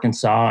from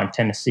Arkansas and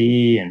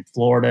Tennessee and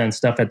Florida and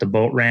stuff at the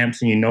boat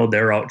ramps, and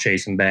they're out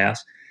chasing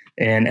bass.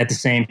 And at the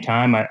same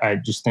time, I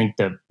just think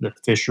the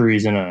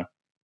fishery's in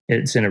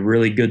a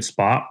really good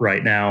spot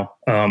right now.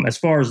 As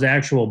far as the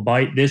actual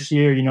bite this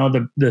year,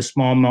 the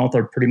smallmouth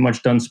are pretty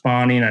much done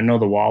spawning. I know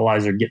the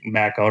walleyes are getting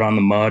back out on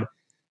the mud,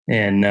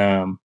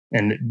 and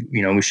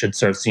we should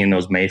start seeing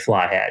those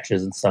mayfly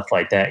hatches and stuff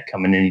like that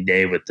coming any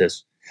day with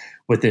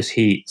this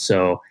heat.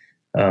 So,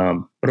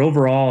 but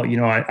overall,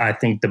 I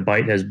think the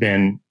bite has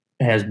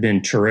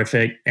been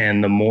terrific.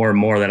 And the more and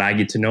more that I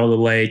get to know the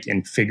lake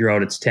and figure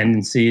out its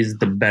tendencies,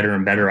 the better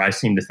and better I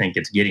seem to think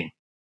it's getting.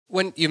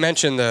 When you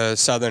mentioned the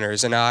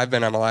Southerners, and now I've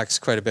been on Mille Lacs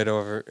quite a bit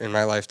over in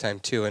my lifetime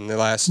too. In the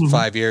last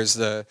 5 years,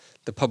 the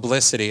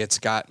publicity it's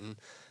gotten,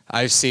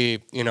 I see,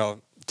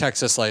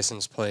 Texas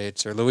license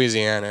plates or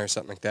Louisiana or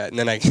something like that. And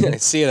then I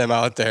see them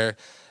out there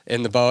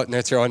in the boat and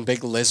they're throwing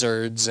big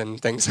lizards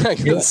and things like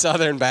the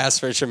Southern bass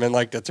fishermen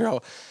like to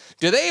throw.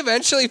 Do they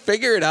eventually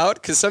figure it out?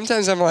 Because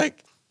sometimes I'm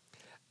like,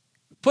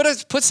 put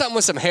something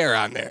with some hair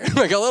on there,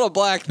 like a little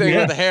black thing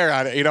with a hair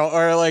on it,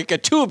 or like a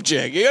tube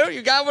jig.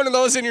 You got one of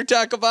those in your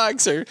tackle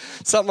box or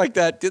something like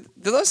that. Do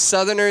those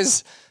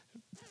Southerners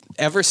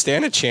ever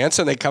stand a chance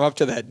when they come up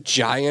to that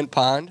giant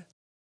pond?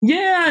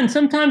 Yeah, and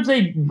sometimes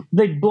they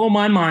blow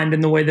my mind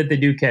in the way that they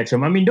do catch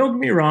them. I mean, don't get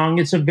me wrong;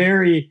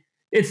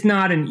 it's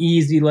not an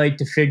easy lake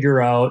to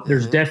figure out.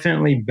 There's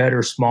definitely better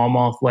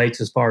smallmouth lakes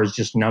as far as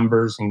just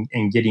numbers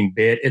and getting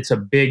bit. It's a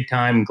big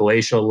time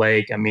glacial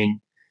lake. I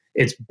mean,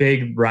 it's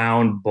big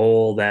round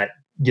bowl that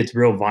gets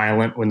real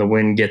violent when the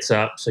wind gets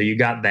up. So you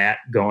got that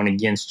going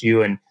against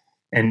you, and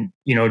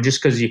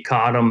just because you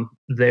caught them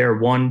there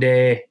one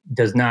day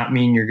does not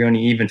mean you're going to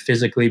even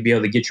physically be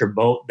able to get your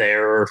boat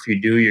there. Or if you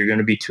do, you're going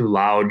to be too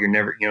loud. You're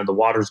never, the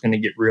water's going to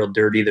get real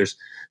dirty. There's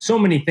so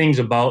many things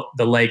about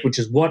the lake, which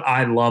is what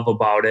I love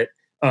about it.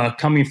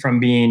 Coming from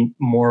being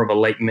more of a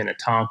Lake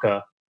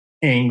Minnetonka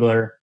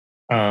angler,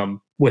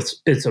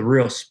 it's a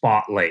real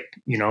spot lake,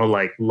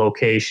 like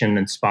location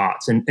and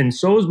spots. And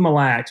so is Mille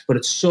Lacs, but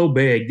it's so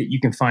big that you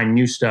can find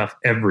new stuff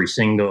every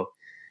single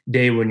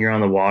day when you're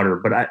on the water.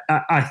 But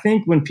I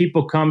think when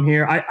people come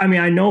here, I mean,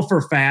 I know for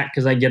a fact,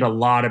 because I get a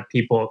lot of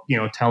people,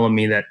 telling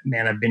me that,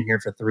 man, I've been here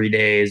for 3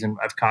 days and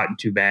I've caught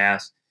 2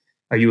 bass.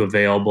 Are you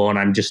available? And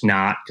I'm just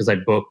not, because I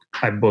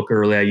book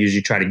early. I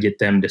usually try to get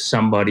them to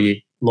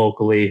somebody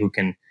locally who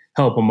can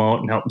help them out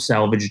and help them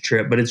salvage a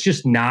trip. But it's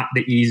just not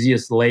the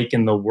easiest lake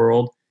in the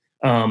world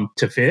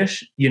to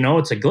fish.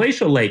 It's a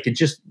glacial lake.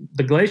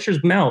 The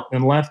glaciers melt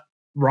and left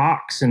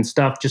rocks and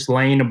stuff just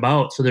laying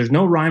about. So there's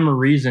no rhyme or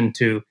reason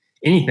to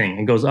anything.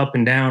 It goes up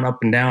and down, up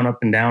and down, up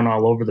and down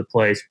all over the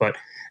place. But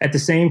at the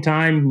same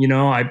time,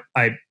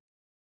 I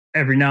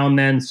every now and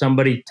then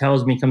somebody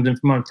comes in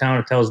from out of town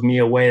and tells me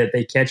a way that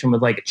they catch them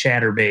with like a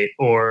chatterbait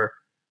or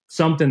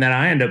something that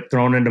I end up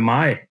throwing into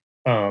my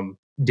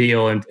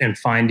deal and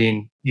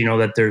finding,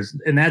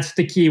 and that's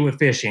the key with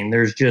fishing.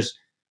 There's just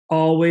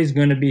always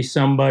going to be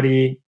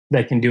somebody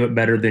that can do it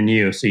better than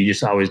you. So you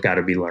just always got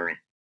to be learning.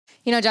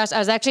 Josh, I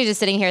was actually just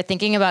sitting here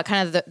thinking about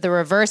kind of the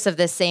reverse of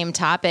this same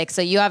topic.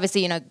 So you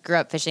obviously, grew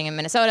up fishing in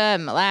Minnesota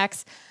and Mille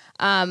Lacs.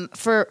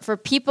 For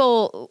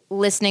people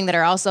listening that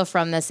are also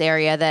from this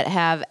area that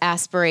have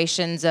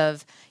aspirations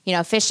of,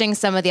 fishing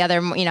some of the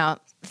other,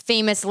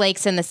 famous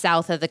lakes in the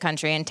south of the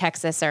country, in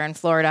Texas or in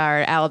Florida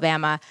or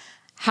Alabama,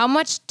 how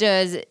much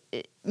does,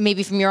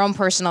 maybe from your own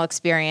personal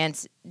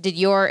experience, did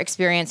your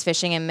experience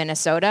fishing in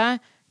Minnesota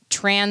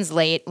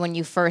translate when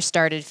you first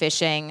started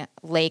fishing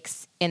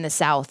lakes in the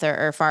south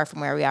or far from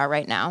where we are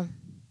right now?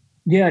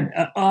 Yeah,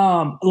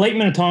 Lake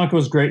Minnetonka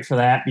was great for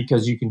that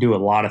because you can do a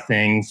lot of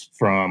things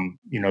from,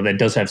 that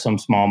does have some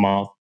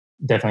smallmouth,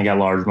 definitely got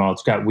largemouth,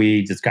 it's got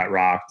weeds, it's got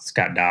rocks, it's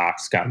got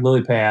docks, it's got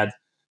lily pads,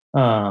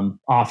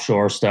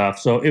 offshore stuff.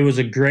 So it was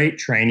a great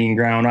training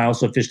ground. I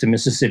also fished the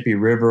Mississippi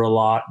River a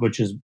lot, which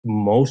is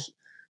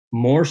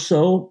more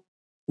so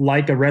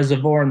like a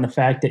reservoir in the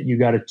fact that you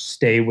got to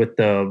stay with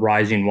the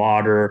rising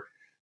water.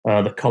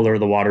 The color of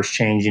the water's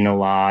changing a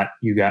lot.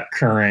 You got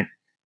current.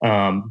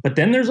 But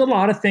then there's a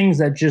lot of things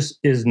that just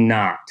is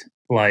not.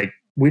 Like,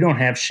 we don't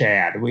have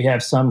shad. We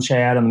have some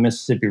shad on the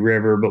Mississippi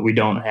River, but we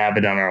don't have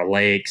it on our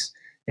lakes.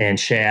 And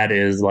shad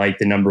is like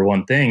the number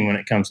one thing when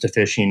it comes to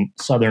fishing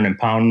southern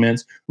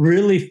impoundments.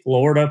 Really,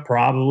 Florida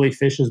probably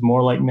fishes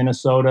more like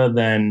Minnesota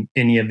than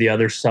any of the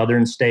other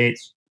southern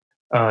states,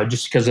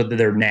 just because of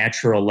their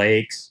natural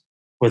lakes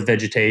with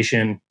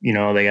vegetation. They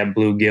got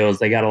bluegills.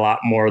 They got a lot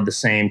more of the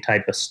same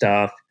type of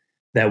stuff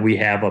that we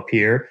have up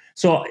here.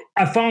 So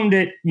I found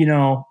it,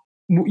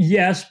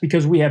 yes,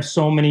 because we have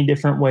so many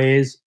different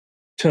ways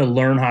to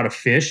learn how to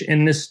fish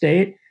in this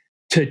state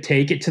to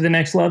take it to the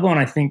next level. And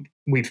I think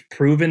we've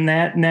proven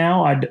that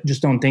now. I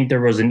just don't think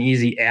there was an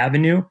easy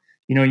avenue.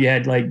 You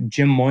had like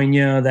Jim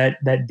Moynia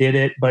that did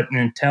it, but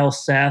until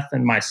Seth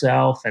and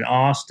myself and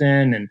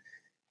Austin and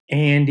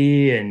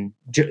Andy and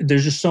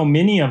there's just so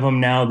many of them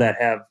now that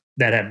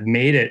have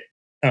made it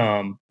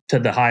to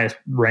the highest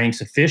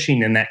ranks of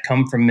fishing and that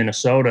come from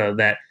Minnesota,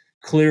 that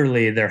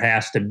clearly there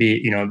has to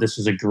be, this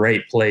is a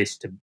great place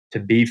to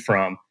be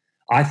from.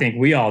 I think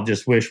we all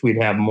just wish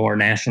we'd have more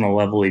national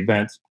level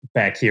events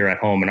back here at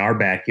home in our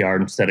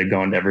backyard instead of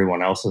going to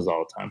everyone else's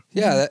all the time.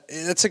 Yeah,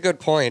 that's a good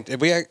point.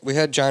 We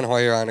had John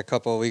Hoyer on a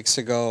couple of weeks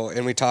ago,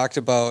 and we talked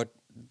about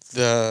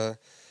the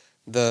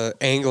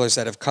anglers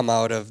that have come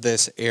out of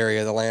this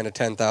area, the land of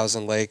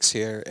 10,000 lakes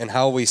here, and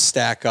how we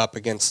stack up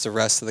against the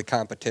rest of the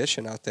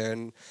competition out there.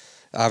 And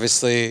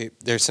obviously,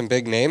 there's some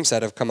big names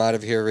that have come out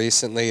of here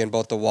recently in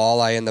both the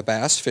walleye and the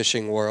bass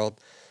fishing world.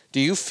 Do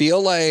you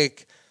feel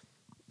like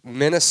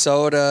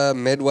Minnesota,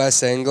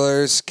 Midwest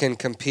anglers can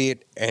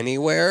compete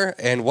anywhere?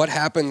 And what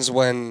happens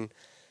when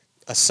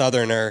a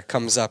Southerner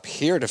comes up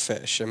here to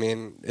fish? I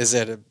mean, is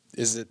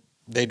it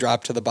they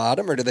drop to the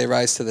bottom or do they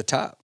rise to the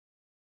top?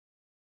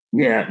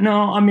 Yeah,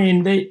 no, I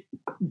mean, they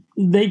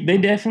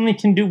definitely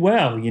can do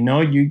well.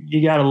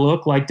 You got to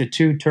look like the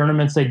 2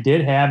 tournaments they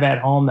did have at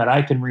home that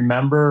I can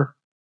remember,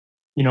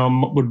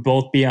 would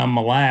both be on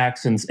Mille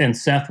Lacs, and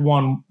Seth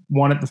won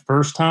it the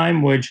first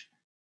time, which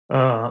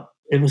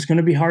it was going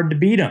to be hard to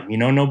beat him.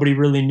 Nobody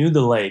really knew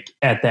the lake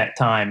at that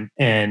time,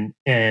 and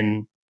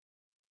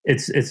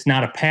it's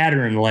not a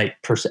pattern like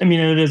per se. I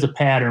mean, it is a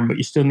pattern, but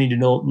you still need to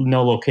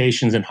know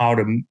locations and how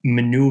to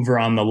maneuver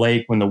on the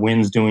lake when the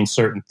wind's doing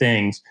certain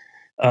things.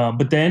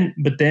 But then,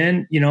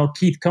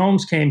 Keith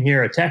Combs came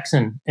here, a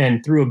Texan,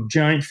 and threw a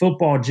giant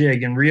football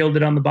jig and reeled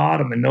it on the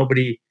bottom, and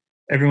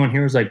everyone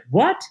here was like,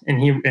 "What?" And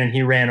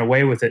he ran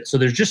away with it. So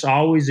there's just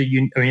always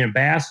a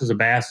bass is a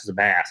bass is a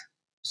bass.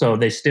 So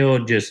they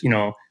still just,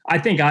 I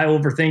think I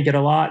overthink it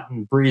a lot.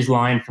 And Bree's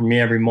line for me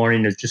every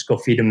morning is just go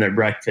feed them their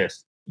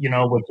breakfast,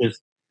 which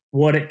is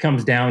what it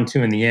comes down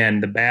to in the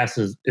end, the bass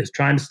is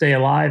trying to stay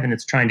alive and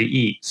it's trying to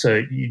eat.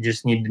 So you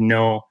just need to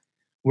know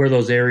where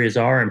those areas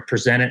are and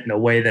present it in a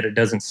way that it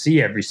doesn't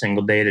see every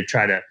single day to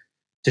try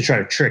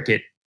to trick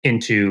it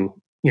into,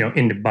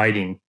 into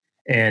biting.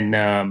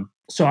 And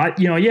so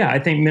I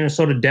think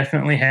Minnesota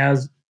definitely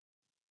has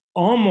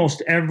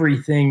almost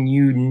everything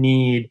you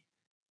need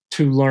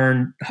to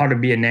learn how to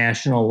be a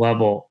national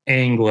level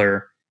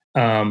angler,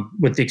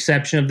 with the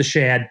exception of the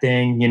shad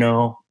thing.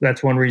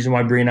 That's one reason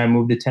why Bree and I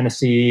moved to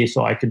Tennessee,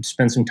 so I could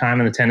spend some time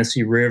in the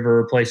Tennessee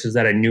River, places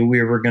that I knew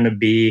we were going to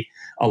be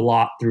a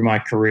lot through my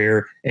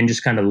career, and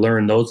just kind of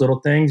learn those little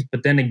things.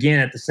 But then again,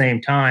 at the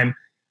same time,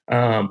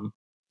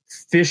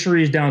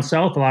 fisheries down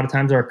south a lot of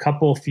times are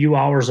a few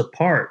hours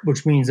apart,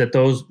 which means that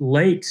those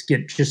lakes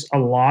get just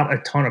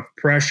a ton of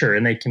pressure,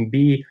 and they can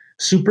be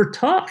super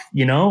tough,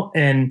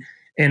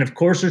 and of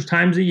course, there's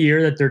times a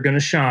year that they're going to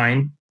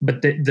shine,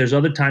 but there's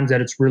other times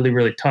that it's really,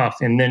 really tough.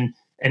 And then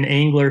an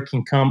angler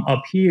can come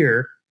up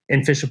here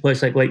and fish a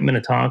place like Lake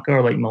Minnetonka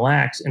or Lake Mille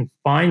Lacs and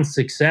find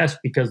success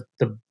because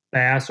the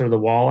bass or the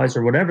walleyes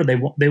or whatever,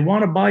 they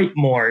want to bite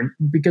more,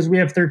 because we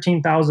have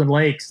 13,000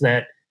 lakes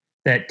that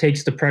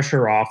takes the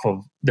pressure off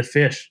of the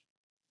fish.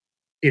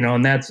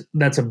 And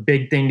that's a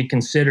big thing to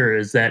consider,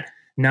 is that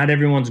not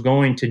everyone's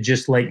going to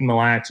just Lake Mille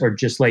Lacs or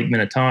just Lake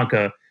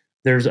Minnetonka.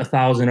 There's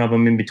 1,000 of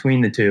them in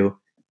between the two,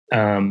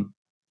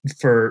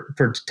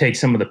 to take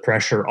some of the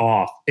pressure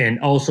off, and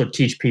also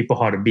teach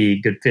people how to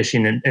be good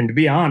fishing. And to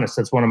be honest,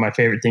 that's one of my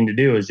favorite thing to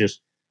do, is just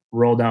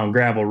roll down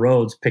gravel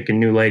roads, picking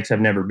new lakes I've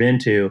never been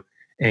to,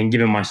 and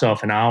giving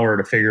myself an hour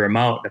to figure them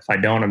out. If I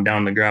don't, I'm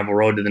down the gravel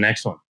road to the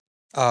next one.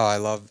 Oh,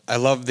 I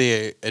love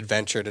the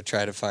adventure to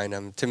try to find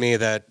them. To me,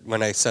 that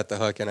when I set the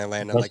hook and I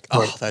land, I'm like,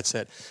 oh, that's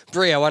it.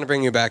 Bree, I want to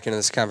bring you back into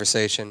this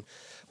conversation.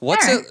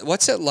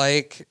 What's it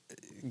like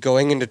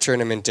going into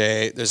tournament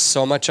day? There's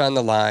so much on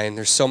the line.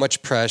 There's so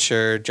much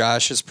pressure.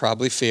 Josh is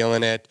probably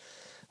feeling it.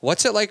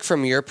 What's it like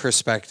from your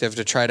perspective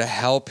to try to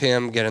help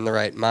him get in the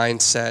right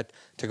mindset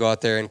to go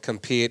out there and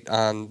compete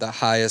on the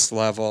highest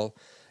level?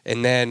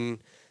 And then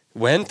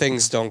when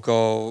things don't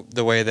go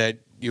the way that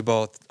you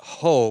both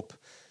hope,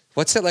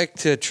 what's it like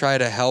to try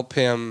to help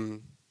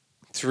him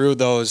through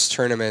those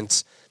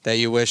tournaments that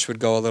you wish would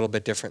go a little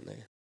bit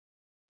differently?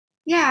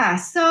 Yeah.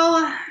 So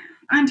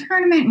on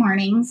tournament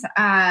mornings,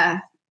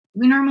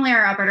 we normally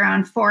are up at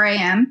around 4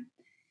 a.m.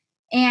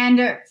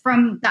 And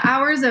from the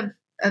hours of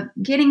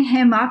getting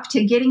him up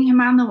to getting him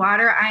on the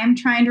water, I am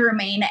trying to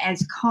remain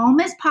as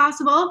calm as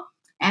possible,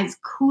 as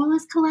cool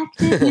as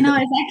collected, as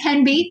I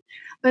can be.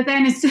 But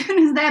then as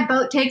soon as that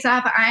boat takes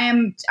off,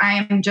 I'm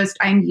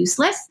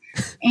useless,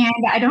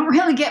 and I don't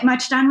really get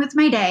much done with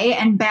my day.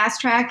 And Bass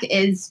Track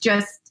is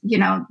just,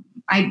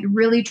 I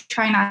really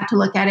try not to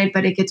look at it,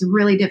 but it gets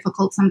really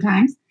difficult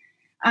sometimes.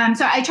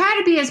 So I try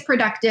to be as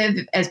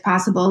productive as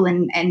possible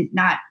and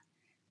not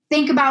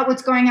think about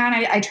what's going on.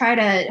 I try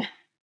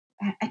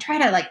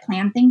to like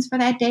plan things for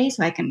that day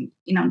so I can,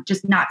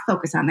 just not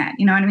focus on that.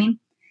 You know what I mean?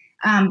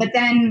 But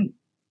then,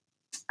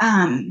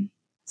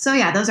 so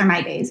yeah, those are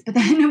my days. But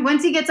then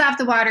once he gets off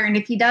the water, and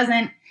if he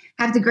doesn't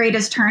have the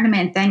greatest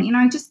tournament, then,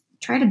 I just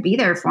try to be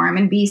there for him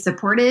and be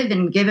supportive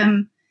and give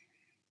him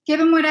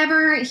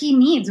whatever he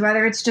needs,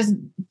 whether it's just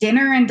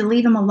dinner and to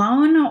leave him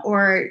alone,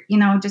 or,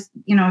 just,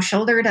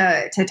 shoulder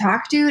to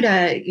talk to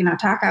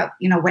talk out,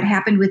 what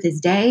happened with his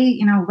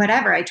day,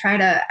 whatever. I try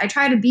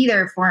to be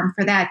there for him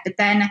for that. But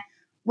then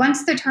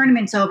once the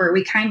tournament's over,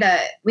 we kind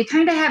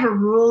of have a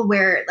rule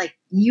where, like,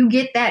 you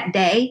get that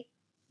day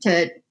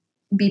to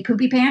be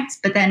poopy pants,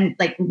 but then,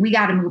 like, we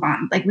got to move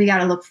on. Like, we got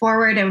to look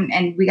forward,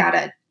 and we got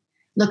to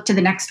look to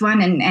the next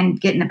one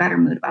and get in a better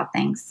mood about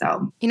things.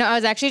 So, I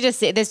was actually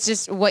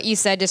just what you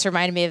said just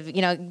reminded me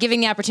of,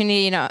 giving the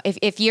opportunity,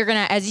 if you're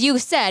going to, as you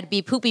said,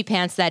 be poopy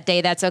pants that day,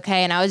 that's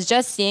okay. And I was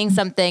just seeing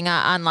something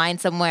online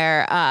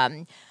somewhere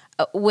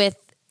with,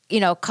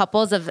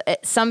 couples of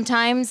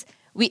sometimes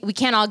we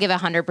can't all give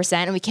 100%,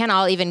 and we can't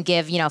all even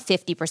give,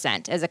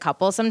 50% as a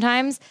couple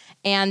sometimes.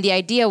 And the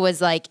idea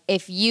was, like,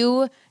 if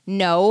you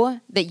know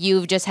that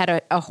you've just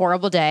had a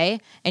horrible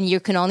day and you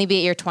can only be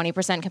at your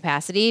 20%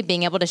 capacity,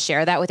 being able to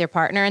share that with your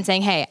partner and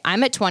saying, hey,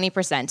 I'm at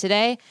 20%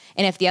 today.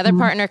 And if the other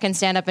partner can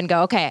stand up and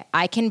go, okay,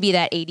 I can be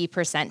that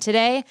 80%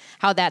 today,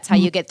 that's how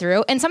you get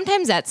through. And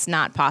sometimes that's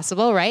not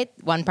possible, right?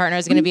 One partner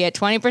is going to be at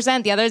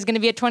 20%, the other is going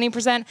to be at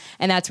 20%.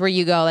 And that's where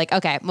you go, like,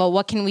 okay, well,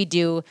 what can we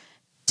do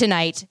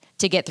tonight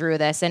to get through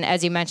this? And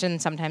as you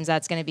mentioned, sometimes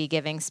that's going to be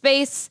giving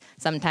space.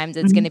 Sometimes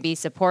it's going to be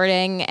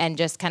supporting and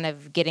just kind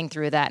of getting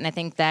through that. And I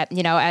think that,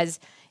 as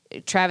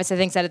Travis, I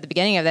think, said at the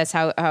beginning of this,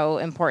 how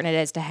important it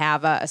is to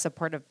have a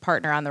supportive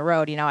partner on the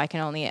road. I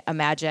can only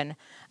imagine,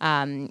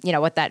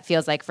 what that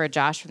feels like for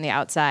Josh from the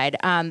outside.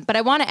 But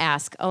I want to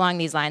ask along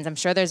these lines, I'm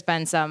sure there's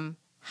been some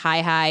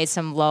high highs,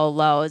 some low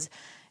lows.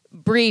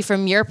 Bree,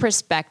 from your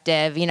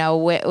perspective,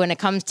 when it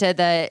comes to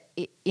the,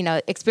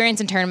 experience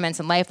in tournaments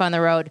and life on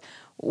the road,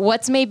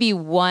 what's maybe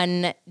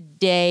one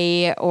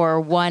day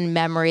or one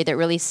memory that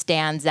really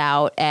stands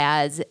out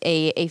as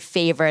a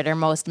favorite or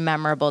most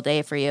memorable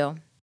day for you?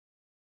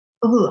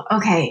 Ooh,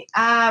 okay.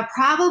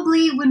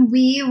 Probably when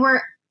we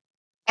were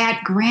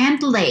at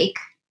Grand Lake.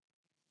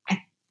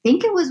 I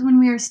think it was when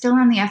we were still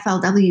on the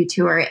FLW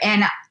tour,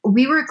 and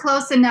we were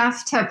close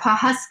enough to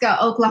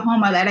Pawhuska,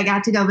 Oklahoma, that I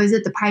got to go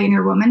visit the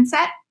Pioneer Woman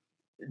set.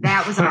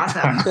 That was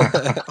awesome.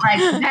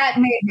 Like, that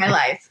made my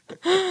life.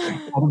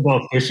 What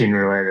about fishing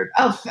related?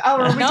 Oh,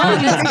 are we No,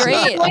 talking that's about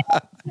great. fishing?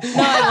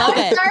 No, I love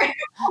it. Sorry.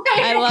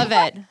 Okay. I love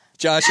it.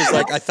 Josh is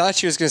like, I thought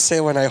she was going to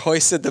say when I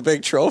hoisted the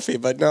big trophy,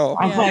 but no.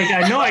 I was like,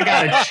 I know I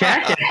got a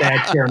check at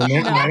that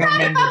tournament. and I don't Not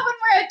remember. about when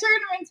we're at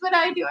tournaments, but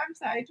I do. I'm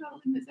sorry, I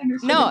totally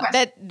misunderstood. the No,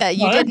 question. that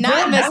you No, did that's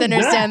not good. That's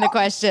misunderstand good. the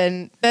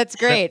question. That's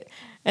great.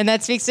 And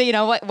that speaks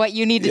to, what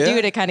you need to do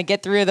Yeah. to kind of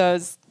get through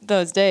those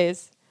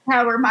days.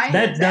 How were my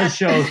That does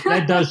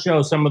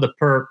show some of the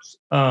perks.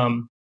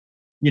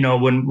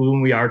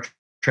 When we are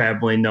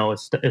traveling, though,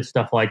 it's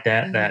stuff like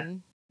that that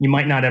Mhm. you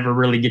might not ever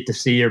really get to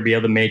see or be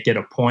able to make it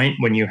a point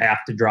when you have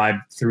to drive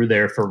through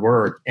there for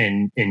work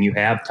and you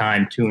have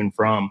time to and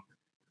from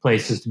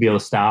places to be able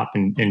to stop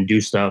and do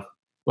stuff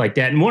like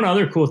that. And one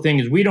other cool thing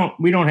is we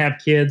don't have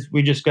kids.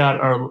 We just got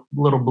our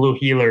little blue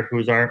heeler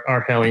who's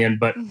our hellion,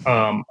 but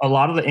a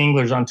lot of the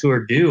anglers on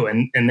tour do,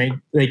 and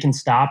they can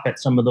stop at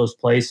some of those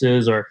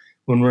places, or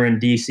when we're in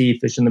DC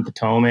fishing the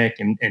Potomac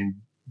and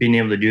being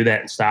able to do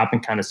that and stop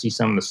and kind of see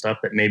some of the stuff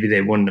that maybe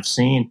they wouldn't have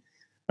seen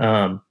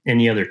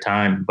any other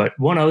time. But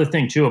one other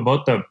thing too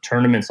about the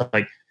tournaments,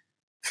 like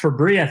for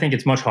Bree, I think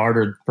it's much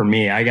harder for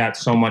me. I got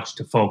so much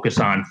to focus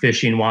on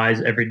fishing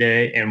wise every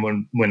day, and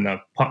when the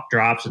puck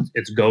drops,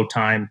 it's go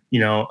time.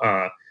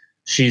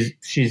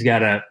 She's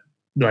got a,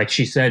 like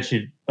she said,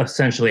 she's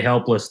essentially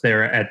helpless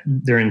there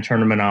during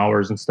tournament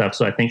hours and stuff.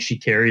 So I think she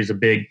carries a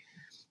big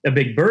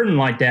burden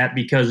like that,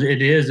 because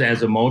it is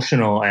as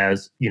emotional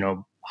as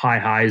high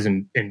highs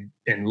and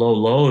low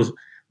lows.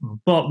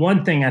 But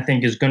one thing I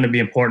think is going to be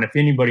important if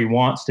anybody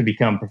wants to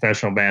become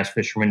professional bass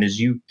fishermen is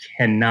you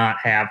cannot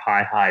have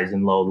high highs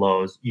and low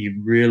lows. You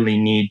really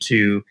need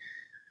to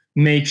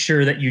make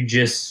sure that you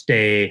just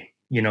stay,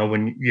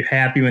 when you're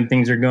happy when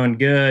things are going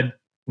good,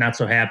 not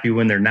so happy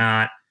when they're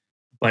not.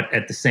 But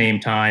at the same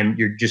time,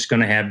 you're just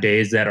going to have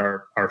days that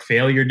are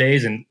failure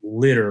days. And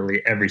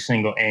literally every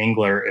single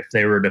angler, if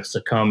they were to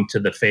succumb to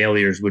the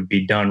failures, would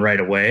be done right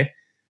away.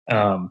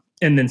 And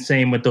then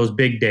same with those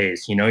big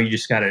days. You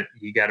just got to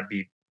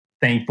be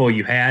thankful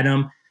you had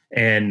them,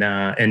 and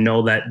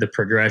know that the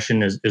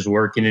progression is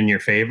working in your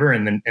favor,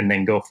 and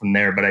then go from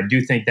there. But I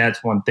do think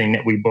that's one thing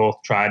that we both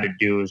try to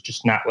do, is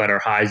just not let our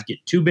highs get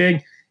too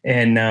big,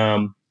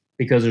 and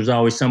because there's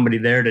always somebody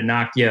there to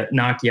knock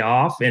you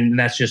off, and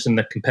that's just in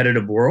the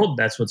competitive world.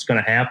 That's what's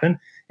going to happen.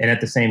 And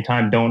at the same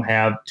time, don't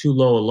have too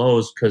low of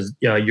lows, because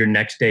your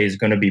next day is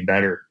going to be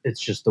better. It's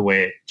just the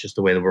way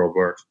the world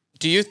works.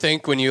 Do you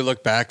think when you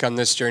look back on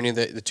this journey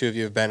that the two of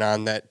you have been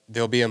on, that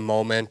there'll be a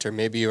moment, or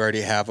maybe you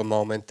already have a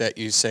moment, that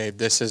you say,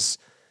 this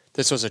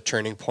was a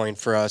turning point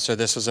for us, or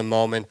this was a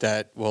moment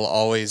that will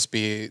always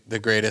be the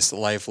greatest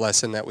life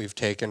lesson that we've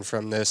taken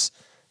from this,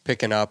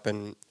 picking up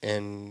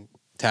and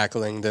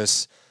tackling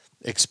this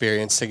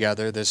experience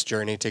together, this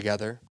journey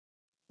together?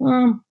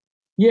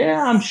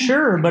 Yeah, I'm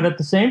sure, but at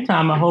the same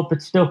time, I hope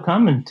it's still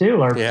coming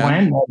too. Our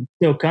plan is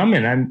still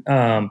coming.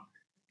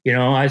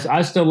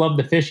 I still love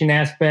the fishing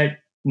aspect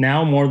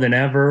now more than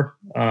ever.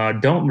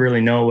 Don't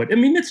really know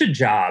it's a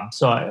job,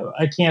 so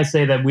I can't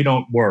say that we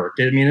don't work.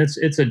 I mean,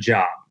 it's a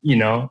job,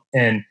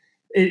 and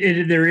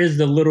there is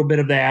a little bit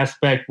of the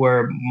aspect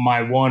where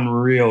my one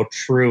real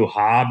true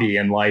hobby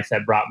in life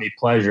that brought me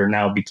pleasure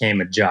now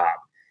became a job,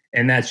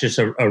 and that's just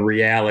a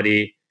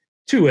reality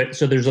to it.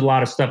 So there's a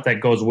lot of stuff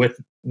that goes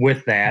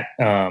with that,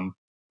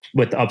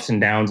 with ups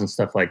and downs and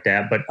stuff like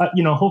that. But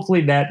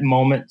hopefully that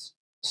moment's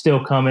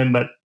still coming.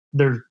 But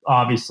there's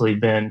obviously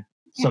been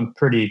some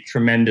pretty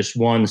tremendous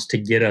ones to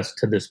get us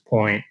to this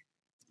point,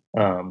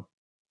 and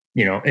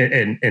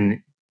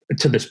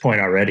to this point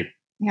already.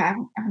 Yeah,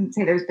 I wouldn't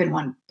say there's been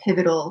one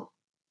pivotal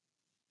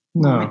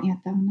moment yet,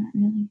 though. Not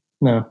really.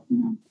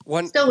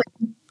 No. Still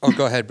waiting. Oh,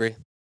 go ahead, Bree.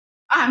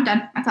 I'm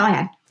done. That's all I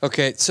had.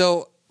 Okay,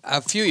 so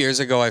a few years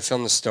ago, I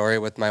filmed a story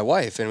with my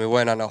wife, and we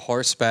went on a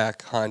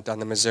horseback hunt on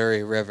the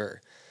Missouri River.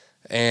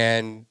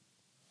 And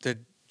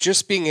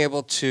just being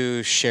able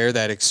to share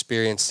that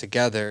experience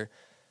together,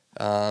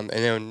 and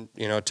then,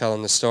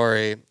 telling the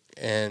story,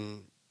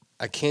 and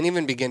I can't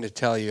even begin to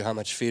tell you how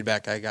much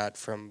feedback I got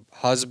from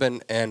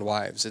husband and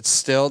wives. It's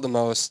still the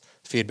most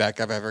feedback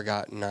I've ever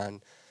gotten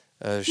on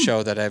a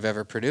show that I've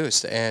ever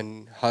produced.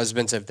 And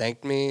husbands have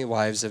thanked me,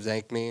 wives have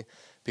thanked me,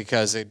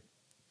 because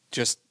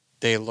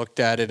they looked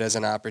at it as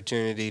an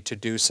opportunity to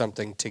do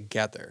something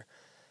together.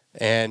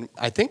 And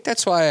I think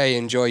that's why I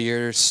enjoy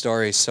your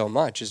story so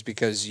much, is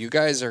because you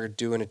guys are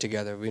doing it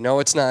together. We know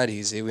it's not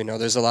easy. We know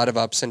there's a lot of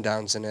ups and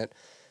downs in it,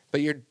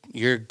 but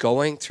you're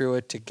going through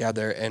it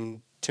together.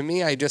 And to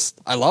me, I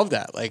love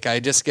that. Like, I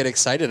just get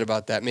excited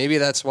about that. Maybe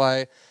that's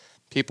why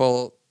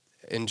people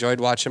enjoyed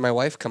watching my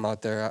wife come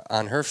out there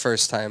on her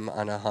first time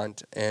on a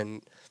hunt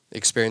and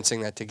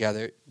experiencing that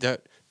together. The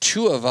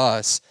two of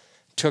us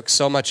took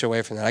so much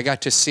away from that. I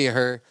got to see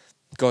her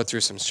go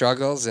through some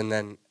struggles, and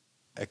then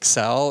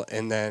excel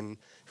and then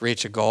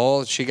reach a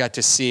goal. She got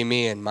to see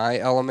me in my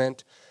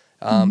element.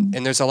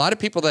 And there's a lot of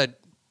people that,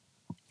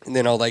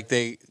 like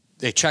they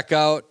check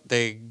out,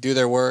 they do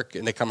their work,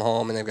 and they come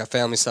home and they've got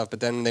family stuff,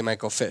 but then they might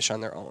go fish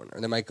on their own, or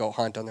they might go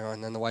hunt on their own,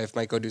 and then the wife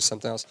might go do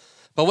something else.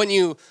 But when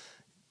you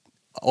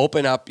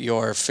open up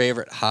your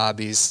favorite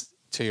hobbies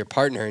to your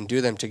partner and do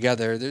them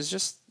together, there's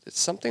just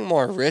something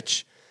more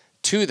rich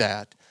to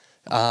that.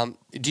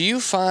 Do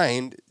you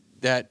find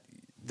that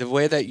the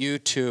way that you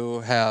two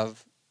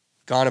have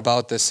gone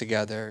about this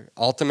together,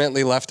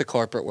 ultimately left the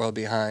corporate world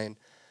behind,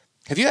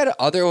 have you had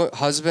other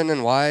husband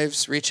and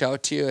wives reach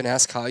out to you and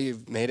ask how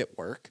you've made it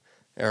work,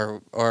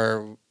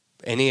 or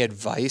any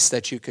advice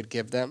that you could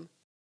give them?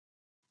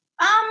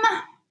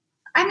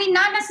 I mean,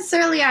 not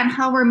necessarily on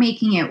how we're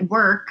making it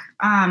work,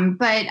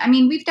 but I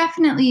mean, we've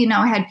definitely,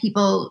 had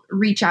people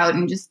reach out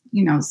and just,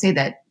 say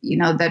that,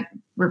 that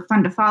we're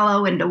fun to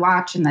follow and to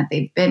watch, and that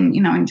they've been,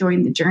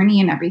 enjoying the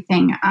journey and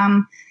everything.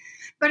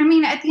 But I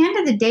mean, at the end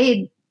of the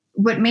day,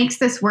 what makes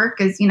this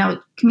work is,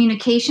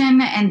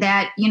 communication, and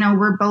that,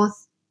 we're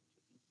both,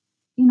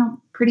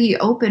 pretty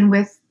open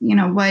with,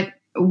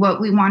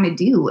 what we want to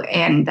do.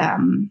 And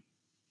I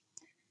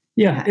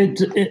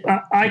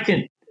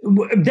can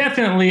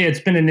definitely, it's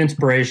been an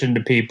inspiration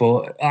to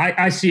people.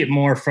 I see it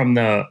more from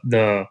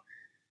the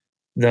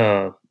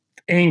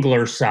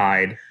angler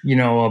side,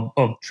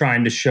 of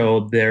trying to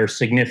show their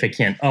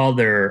significant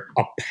other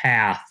a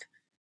path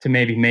to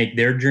maybe make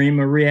their dream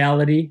a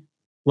reality,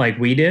 like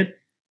we did.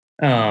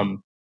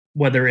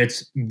 Whether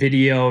it's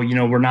video,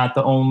 we're not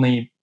the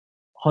only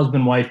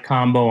husband-wife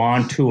combo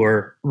on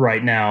tour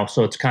right now,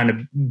 so it's kind of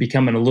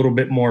becoming a little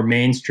bit more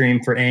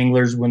mainstream for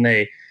anglers when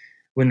they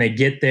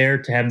get there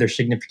to have their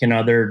significant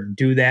other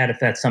do that, if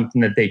that's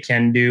something that they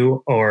can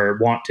do or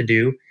want to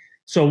do.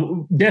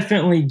 So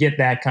definitely get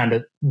that kind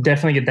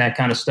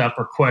of stuff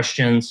or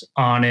questions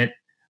on it.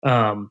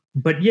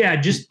 But yeah,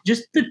 just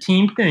the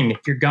team thing.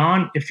 If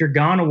you're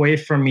gone away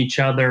from each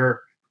other,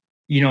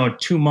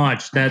 too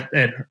much, that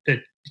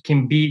it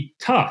can be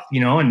tough,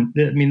 and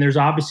I mean, there's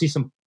obviously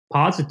some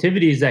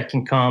positivities that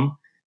can come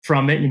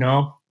from it.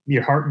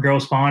 Your heart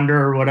grows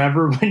fonder or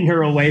whatever when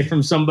you're away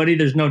from somebody.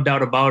 There's no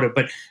doubt about it.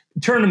 But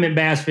tournament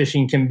bass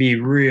fishing can be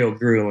real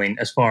grueling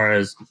as far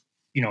as,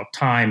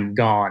 time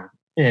gone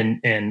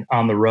and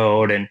on the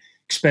road, and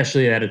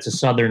especially that it's a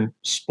southern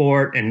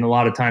sport, and a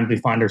lot of times we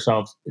find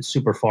ourselves in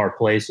super far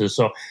places.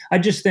 So I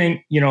just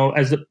think,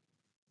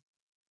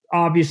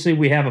 obviously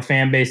we have a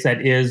fan base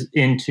that is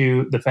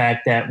into the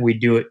fact that we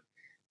do it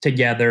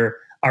together.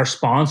 Our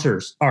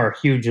sponsors are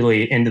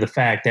hugely into the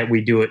fact that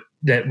we do it,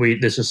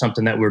 this is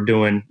something that we're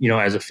doing,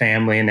 as a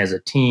family and as a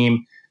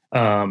team.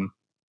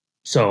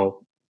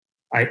 So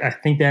I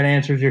think that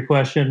answers your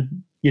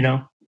question,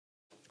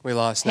 We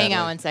lost Hang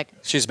Natalie. on one second.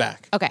 She's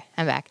back. Okay,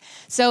 I'm back.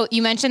 So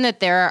you mentioned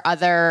that there are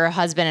other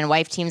husband and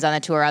wife teams on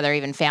the tour, other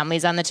even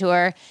families on the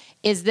tour.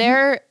 Is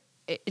there,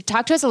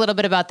 talk to us a little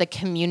bit about the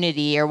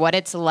community, or what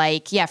it's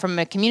like, from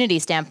a community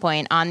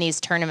standpoint on these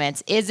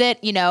tournaments. Is it,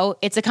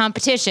 it's a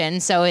competition.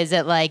 So is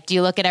it like, do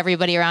you look at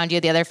everybody around you,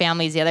 the other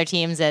families, the other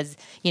teams as,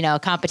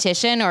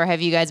 competition, or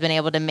have you guys been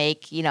able to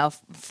make,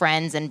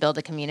 friends and build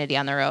a community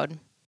on the road?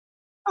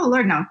 Oh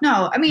Lord, no.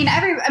 I mean,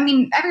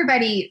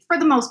 everybody for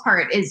the most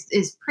part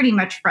is pretty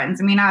much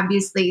friends. I mean,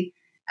 obviously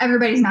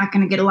everybody's not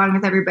going to get along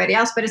with everybody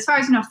else, but as far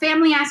as,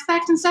 family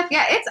aspect and stuff,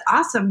 yeah, it's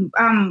awesome.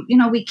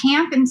 We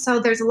camp, and so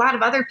there's a lot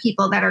of other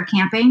people that are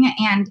camping,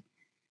 and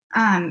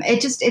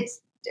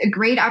it's a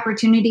great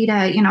opportunity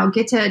to,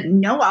 get to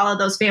know all of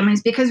those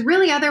families, because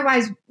really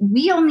otherwise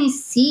we only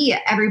see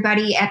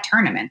everybody at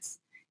tournaments,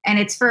 and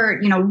it's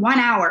for, 1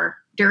 hour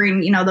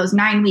during, those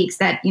 9 weeks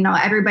that,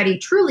 everybody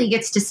truly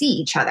gets to see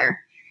each other.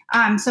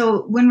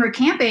 So when we're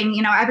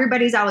camping,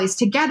 everybody's always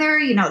together,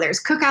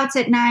 there's cookouts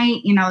at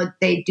night,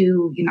 they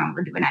do,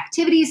 we're doing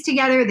activities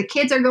together. The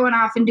kids are going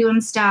off and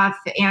doing stuff.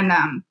 And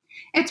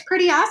it's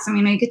pretty awesome.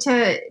 You get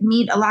to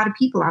meet a lot of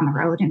people on the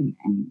road and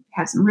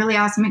have some really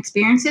awesome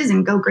experiences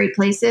and go great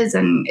places.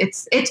 And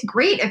it's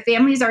great if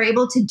families are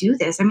able to do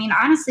this. I mean,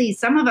 honestly,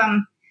 some of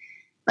them,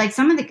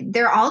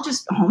 they're all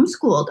just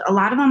homeschooled. A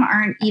lot of them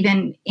aren't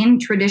even in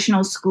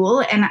traditional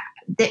school, and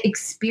the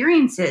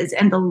experiences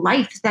and the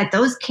life that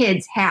those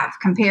kids have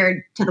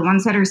compared to the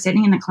ones that are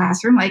sitting in the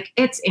classroom,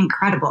 it's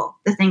incredible,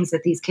 the things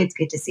that these kids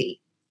get to see.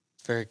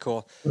 Very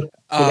cool. So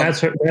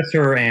that's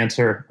her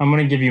answer. I'm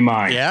going to give you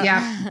mine.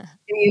 Yeah.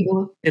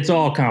 It's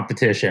all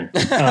competition.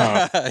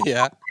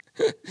 Yeah.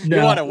 You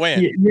want to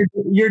win.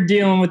 You're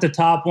dealing with the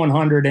top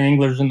 100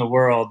 anglers in the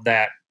world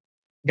that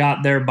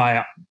got there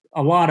by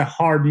a lot of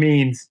hard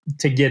means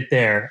to get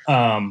there.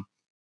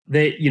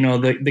 They,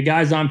 the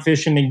guys I'm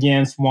fishing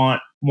against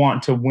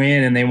want to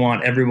win, and they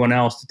want everyone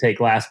else to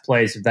take last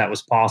place if that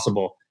was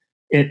possible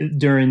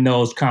during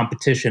those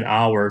competition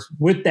hours.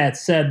 With that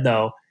said,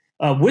 though,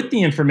 with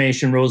the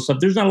information rules stuff,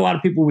 there's not a lot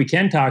of people we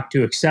can talk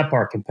to except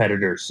our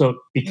competitors. So it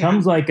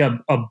becomes like a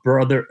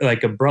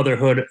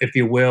brotherhood, if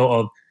you will,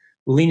 of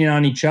leaning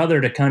on each other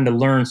to kind of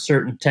learn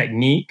certain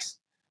techniques,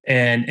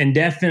 and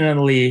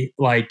definitely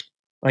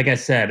like I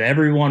said,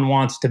 everyone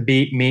wants to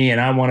beat me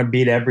and I want to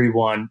beat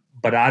everyone,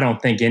 but I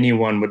don't think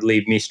anyone would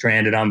leave me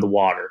stranded on the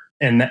water.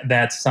 And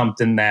that's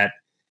something that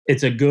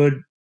it's a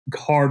good,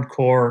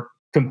 hardcore,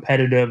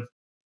 competitive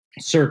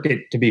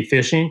circuit to be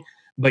fishing.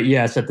 But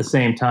yes, at the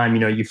same time,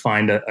 you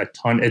find a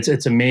ton.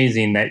 It's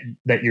amazing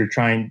that you're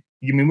trying.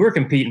 I mean, we're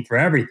competing for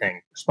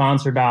everything: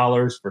 sponsor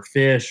dollars, for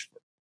fish, for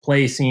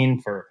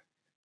placing, for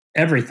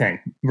everything.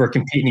 We're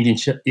competing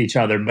against each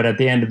other. But at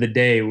the end of the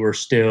day, we're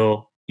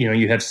still,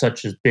 you have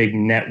such a big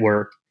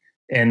network.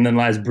 And then,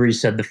 as Bree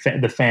said,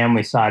 the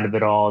family side of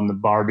it all, and the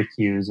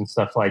barbecues and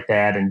stuff like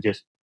that, and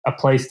just a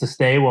place to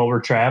stay while we're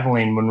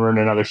traveling when we're in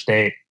another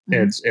state.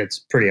 Mm-hmm. It's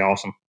pretty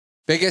awesome.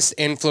 Biggest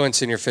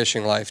influence in your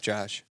fishing life,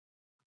 Josh?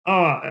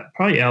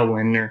 Probably Al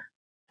Lindner.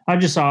 I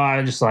just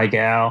like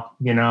Al,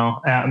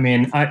 I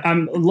mean,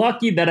 I'm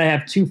lucky that I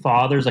have two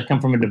fathers. I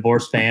come from a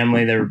divorced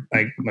family.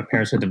 My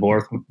parents got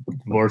divorced when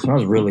I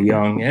was really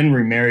young, and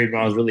remarried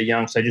when I was really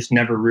young. So I just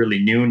never really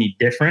knew any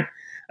different.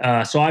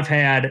 So I've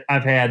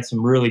had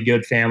some really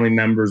good family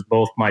members.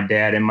 Both my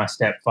dad and my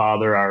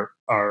stepfather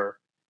are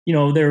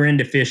they're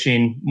into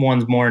fishing.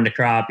 One's more into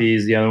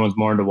crappies, the other one's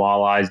more into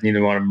walleyes.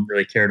 Neither one of them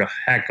really cared a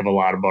heck of a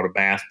lot about a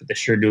bass, but they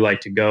sure do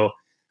like to go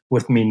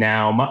with me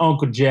now. My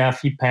Uncle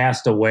Jeff, he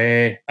passed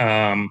away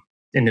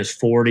in his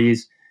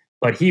 40s,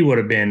 but he would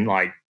have been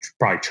like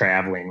probably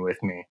traveling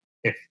with me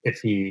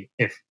if we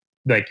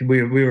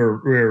were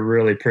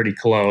really pretty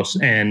close.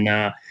 And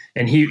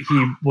he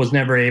was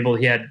never able.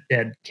 He had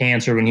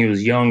cancer when he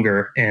was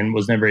younger and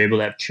was never able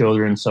to have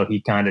children. So he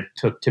kind of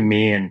took to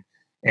me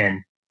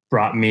and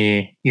brought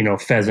me,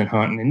 pheasant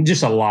hunting and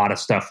just a lot of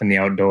stuff in the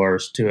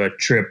outdoors, to a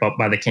trip up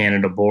by the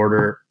Canada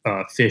border,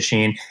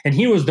 fishing. And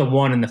he was the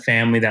one in the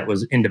family that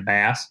was into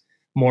bass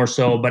more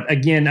so. But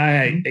again,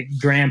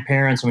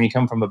 grandparents, when you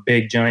come from a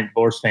big, giant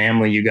divorced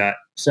family, you got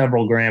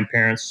several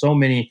grandparents, so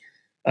many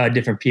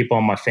different people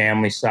on my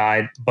family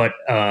side. But,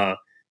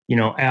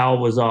 Al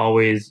was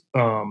always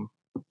a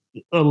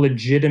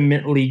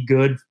legitimately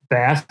good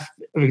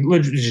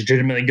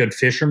legitimately good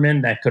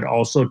fisherman that could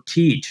also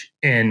teach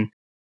and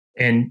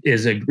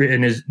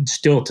is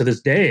still to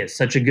this day is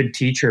such a good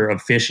teacher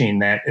of fishing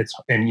that a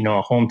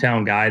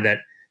hometown guy that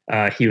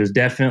he was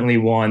definitely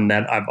one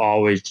that I've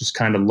always just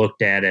kind of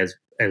looked at as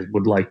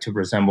would like to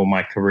resemble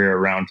my career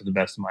around to the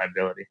best of my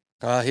ability.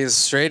 He's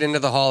straight into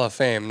the Hall of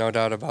Fame, no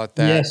doubt about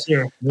that. Yes,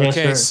 sir. Yes,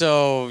 okay, sir.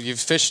 So you've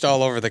fished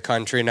all over the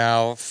country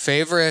now.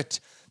 Favorite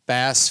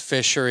bass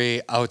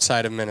fishery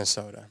outside of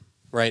Minnesota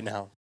right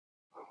now?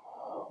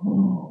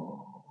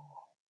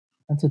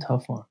 That's a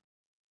tough one.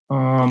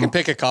 You can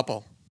pick a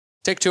couple.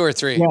 Take 2 or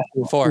 3,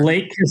 4.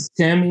 Lake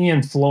Kissimmee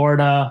in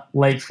Florida,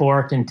 Lake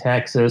Fork in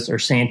Texas, or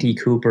Santee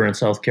Cooper in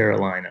South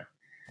Carolina.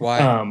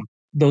 Why?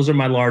 Those are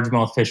my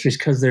largemouth fisheries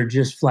because they're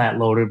just flat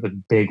loaded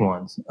with big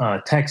ones.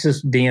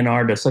 Texas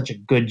DNR does such a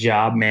good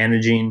job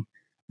managing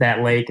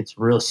that lake. It's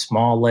a real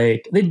small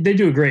lake. They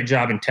do a great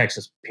job in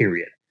Texas,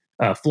 period.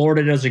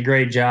 Florida does a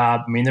great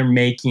job. I mean, they're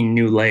making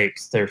new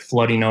lakes. They're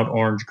flooding out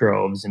orange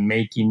groves and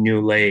making new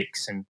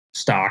lakes and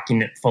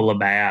stocking it full of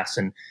bass.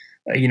 And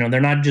they're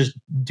not just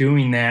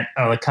doing that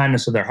the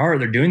kindness of their heart.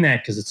 They're doing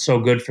that because it's so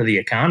good for the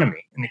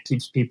economy, and it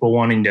keeps people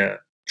wanting to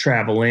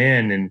travel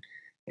in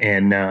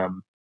and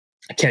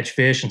catch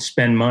fish and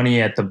spend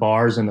money at the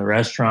bars and the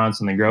restaurants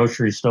and the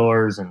grocery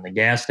stores and the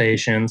gas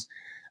stations.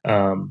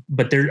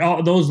 But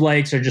those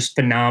lakes are just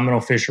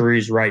phenomenal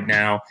fisheries right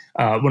now.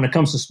 When it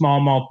comes to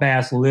smallmouth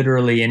bass,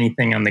 literally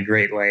anything on the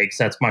Great Lakes.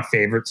 That's my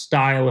favorite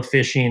style of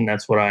fishing.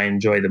 That's what I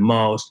enjoy the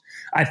most.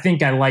 I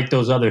think I like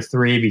those other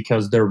 3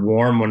 because they're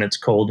warm when it's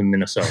cold in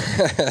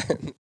Minnesota.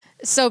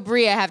 So,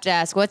 Bree, I have to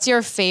ask, what's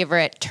your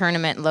favorite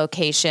tournament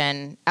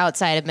location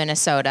outside of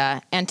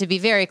Minnesota? And to be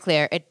very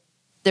clear,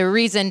 the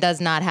reason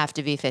does not have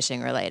to be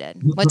fishing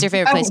related. What's your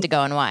favorite place to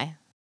go and why?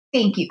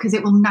 Thank you, because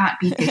it will not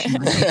be fishing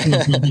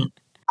related.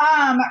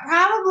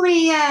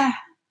 Probably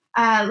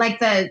like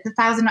the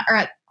Thousand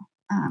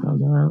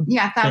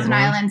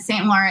Islands,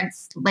 St.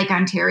 Lawrence, Lake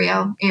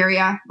Ontario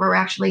area where we're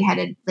actually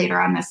headed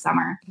later on this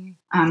summer.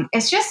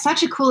 It's just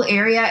such a cool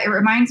area. It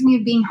reminds me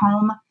of being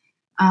home.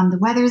 The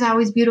weather's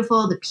always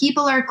beautiful. The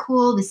people are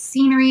cool. The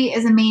scenery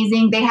is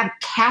amazing. They have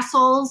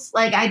castles.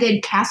 Like I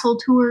did castle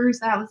tours.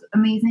 That was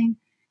amazing.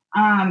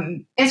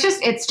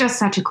 It's just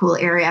such a cool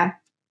area.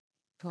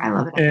 I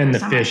love it. And the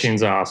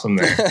fishing's awesome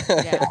there.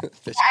 Yeah.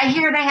 I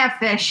hear they have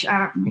fish.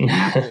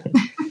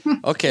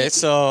 Okay,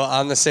 so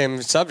on the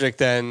same subject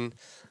then,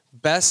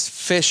 best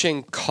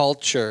fishing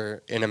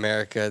culture in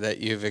America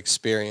that you've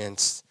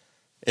experienced.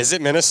 Is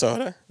it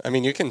Minnesota? I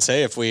mean, you can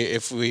say if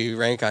we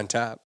rank on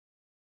top.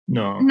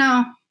 No.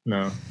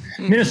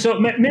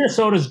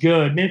 Minnesota's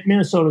good.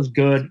 Minnesota's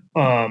good.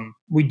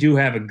 We do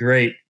have a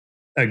great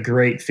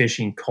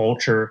fishing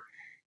culture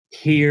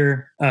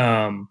here.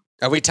 Are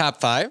we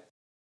top 5?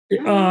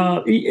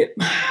 Yeah.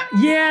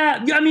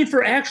 I mean,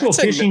 for actual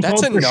fishing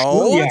that's culture, a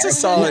no. Sure, That's a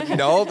solid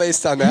no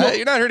based on that.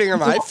 You're not hurting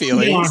my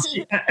feelings.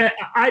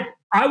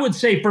 I would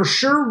say for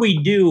sure we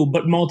do,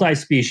 but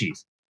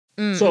multi-species.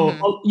 Mm-hmm.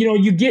 So,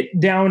 you get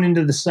down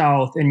into the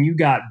South and you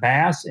got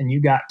bass and you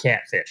got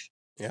catfish.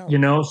 Yeah. You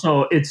know,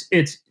 so it's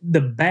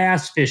the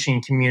bass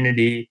fishing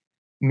community.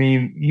 I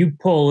mean, you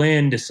pull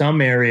into some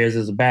areas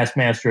as a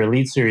Bassmaster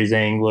Elite Series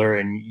angler,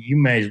 and you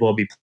may as well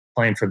be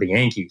playing for the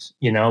Yankees.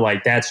 You know,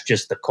 like that's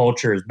just the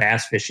culture is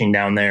bass fishing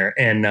down there.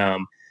 And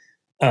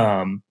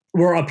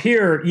we're up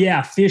here,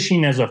 yeah,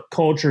 fishing as a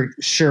culture.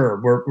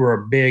 Sure, we're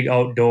a big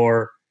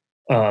outdoor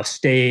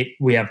state.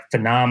 We have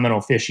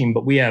phenomenal fishing,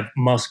 but we have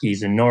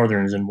muskies and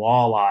northerns and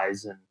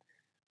walleyes and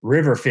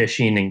river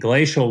fishing and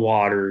glacial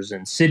waters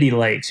and city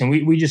lakes. And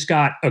we just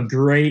got a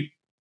great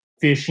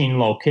fishing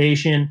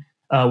location.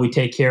 We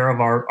take care of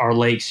our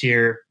lakes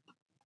here.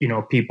 You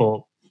know,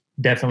 people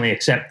definitely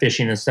accept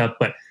fishing and stuff,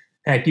 but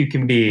heck, you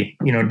can be,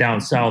 you know,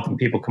 down south and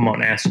people come out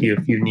and ask you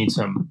if you need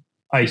some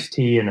iced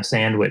tea and a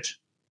sandwich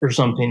or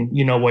something,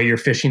 you know, while you're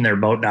fishing their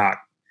boat dock.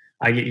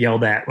 I get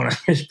yelled at when I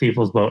fish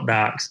people's boat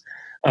docks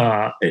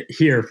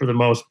here for the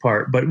most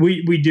part. But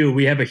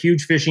we have a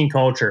huge fishing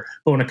culture.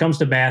 But when it comes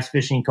to bass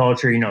fishing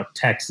culture, you know,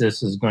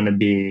 Texas is going to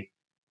be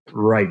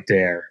right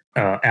there.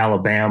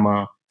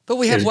 Alabama. But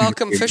we have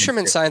welcome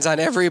fisherman signs on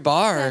every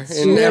bar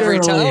in every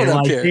town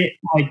up here.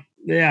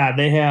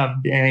 They have,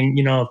 and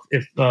you know,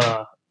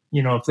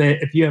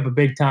 if you have a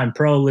big time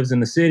pro lives in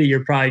the city,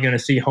 you're probably going to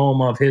see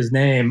home of his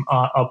name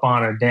up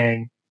on a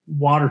dang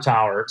water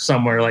tower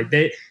somewhere. Like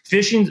bass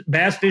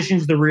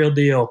fishing's the real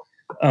deal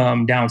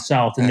down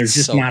south, and there's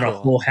just not a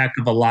whole heck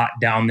of a lot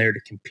down there to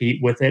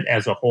compete with it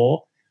as a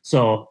whole.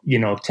 So, you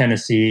know,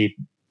 Tennessee,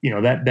 you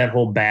know, that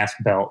whole bass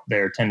belt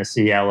there,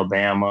 Tennessee,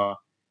 Alabama,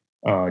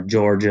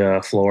 Georgia,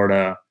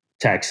 Florida,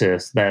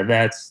 Texas,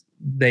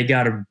 they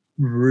got a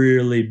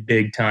really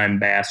big time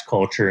bass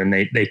culture, and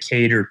they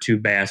cater to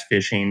bass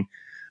fishing,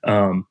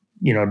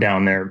 you know,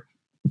 down there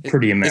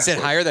pretty immensely. Is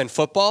it higher than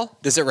football?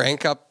 Does it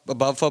rank up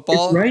above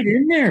football? It's right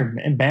in there.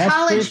 And bass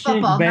college fishing,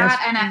 football, not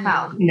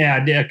NFL.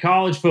 Yeah,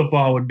 college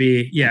football would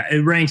be,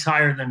 it ranks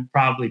higher than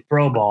probably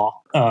pro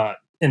ball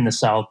in the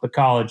South, but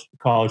college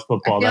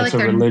football, that's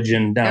like a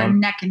religion down. They're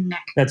neck and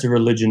neck. That's a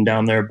religion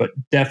down there, but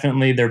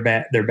definitely their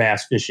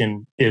bass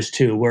fishing is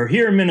too. Where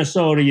here in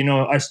Minnesota, you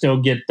know, I still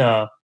get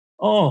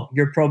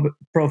you're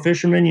pro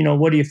fisherman, you know,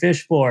 what do you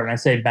fish for? And I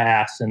say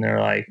bass, and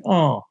they're like,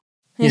 oh,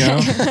 you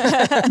know.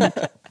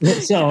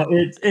 So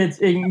it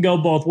can go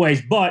both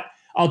ways. But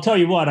I'll tell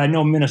you what, I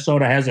know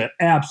Minnesota has an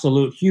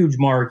absolute huge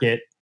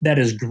market that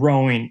is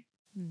growing.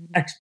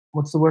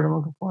 What's the word I'm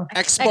looking for?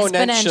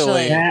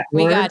 Exponentially.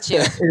 We got you.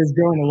 It is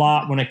growing a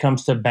lot when it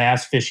comes to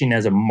bass fishing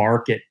as a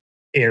market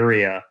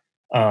area.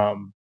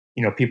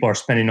 You know, people are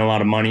spending a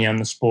lot of money on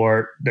the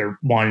sport. They're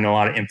wanting a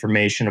lot of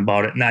information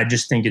about it. And I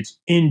just think it's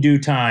in due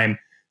time.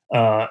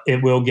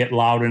 It will get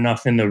loud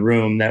enough in the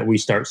room that we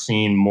start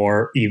seeing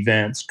more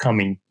events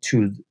coming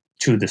to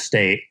the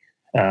state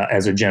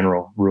as a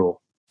general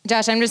rule.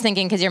 Josh, I'm just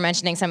thinking, because you're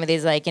mentioning some of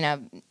these, like, you know,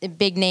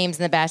 big names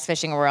in the bass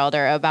fishing world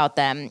or about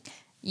them.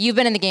 You've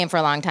been in the game for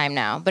a long time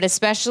now, but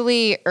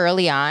especially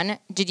early on,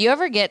 did you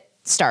ever get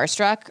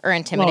starstruck or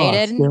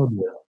intimidated? Oh, I still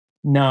do.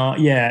 No,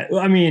 yeah.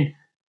 I mean,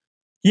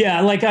 yeah,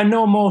 like I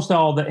know most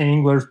all the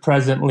anglers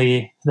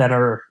presently that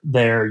are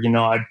there, you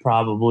know, I'd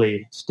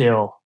probably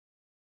still,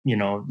 you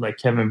know, like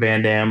Kevin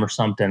Van Dam or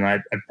something,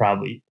 I'd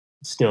probably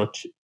still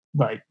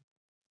like,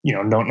 you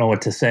know, don't know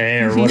what to say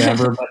or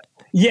whatever. But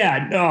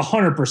yeah,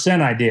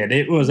 100% I did.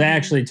 It was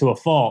actually to a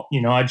fault.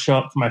 You know, I'd show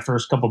up for my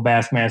first couple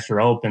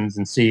Bassmaster Opens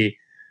and see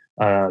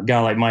a guy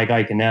like Mike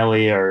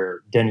Iaconelli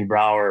or Denny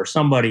Brower or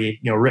somebody,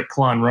 you know, Rick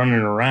Clunn running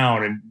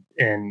around,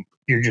 and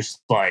you're just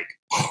like,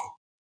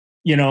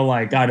 you know,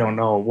 like, I don't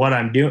know what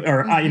I'm doing.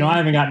 Or, you know, I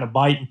haven't gotten a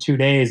bite in 2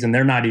 days and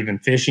they're not even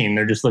fishing.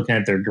 They're just looking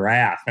at their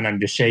graph and I'm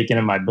just shaking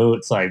in my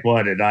boots. Like,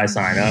 what did I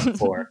sign up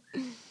for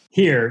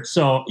here?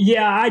 So,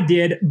 yeah, I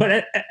did.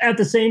 But at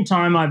the same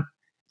time,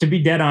 to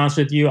be dead honest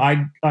with you,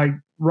 I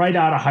right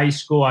out of high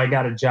school, I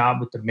got a job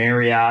with the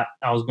Marriott.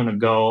 I was going to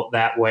go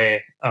that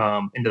way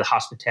into the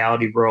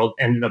hospitality world,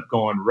 ended up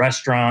going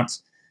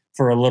restaurants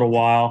for a little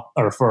while,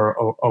 or for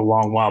a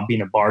long while,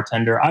 being a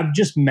bartender. I've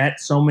just met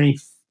so many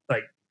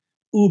like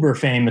uber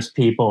famous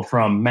people,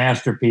 from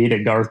Master P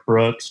to Garth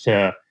Brooks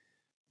to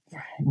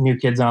New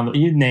Kids on the,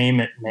 you name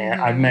it,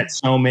 man. I've met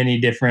so many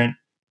different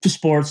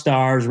sports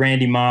stars.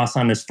 Randy Moss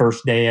on his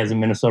first day as a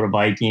Minnesota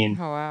Viking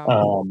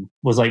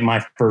was like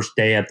my first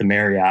day at the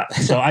Marriott.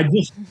 So I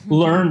just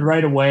learned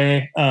right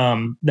away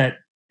that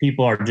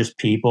people are just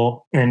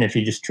people, and if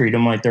you just treat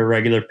them like they're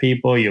regular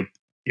people, you'll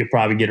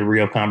probably get a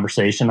real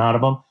conversation out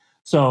of them.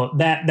 So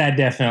that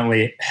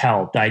definitely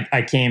helped.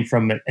 I came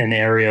from an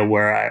area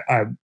where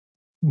I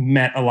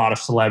met a lot of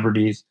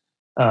celebrities,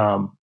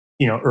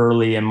 you know,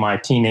 early in my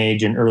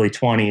teenage and early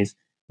 20s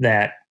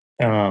that,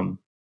 you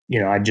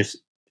know,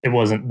 it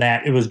wasn't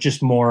that. It was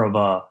just more of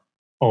a,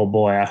 oh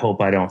boy, I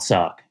hope I don't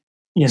suck.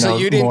 You know, so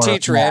you didn't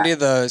teach Randy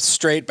the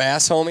straight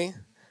bass homie?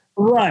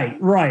 Right.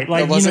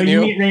 Like, you know,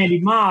 you meet Randy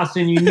Moss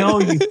and you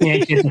know you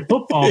can't get the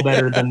football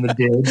better than the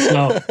dude.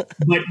 So,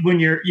 but when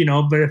you're, you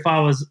know, but if I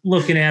was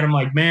looking at him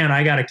like, man,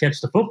 I got to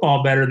catch the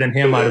football better than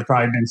him, I'd have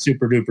probably been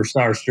super duper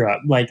starstruck.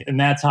 Like, and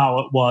that's how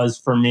it was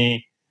for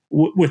me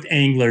with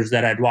anglers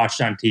that I'd watched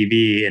on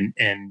TV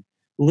and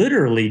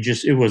literally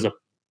just, it was a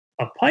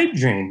pipe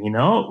dream, you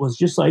know? It was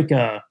just like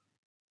I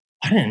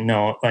didn't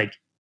know, like,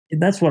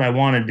 that's what I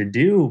wanted to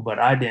do, but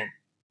I didn't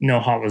know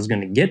how it was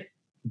going to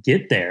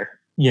get there,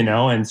 you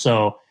know? And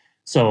so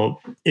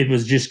it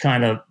was just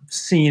kind of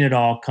seeing it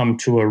all come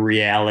to a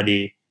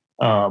reality.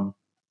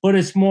 But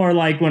it's more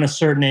like when a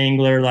certain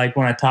angler, like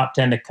when I top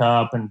 10 a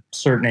cup and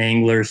certain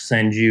anglers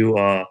send you,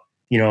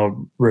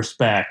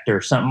 respect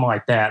or something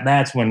like that.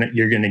 That's when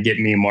you're going to get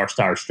me more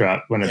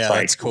starstruck, when it's like,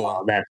 that's cool.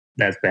 wow,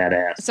 that's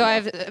badass. So I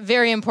have a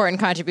very important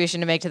contribution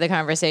to make to the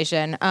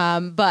conversation.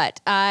 But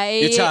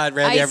You taught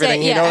Randy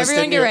everything he knows,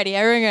 everyone didn't get you? ready.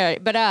 Everyone get ready.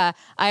 But I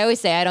always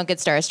say I don't get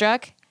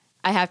starstruck.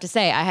 I have to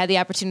say I had the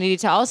opportunity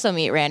to also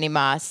meet Randy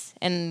Moss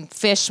and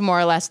fish more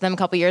or less with him a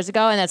couple years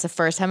ago, and that's the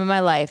first time in my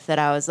life that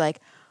I was like,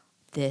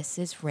 this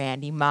is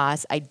Randy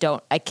Moss. I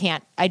don't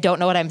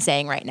know what I'm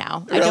saying right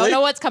now. I Really? don't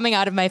know what's coming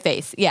out of my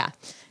face. Yeah.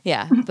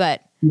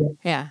 But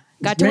yeah.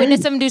 Got to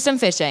witness him do some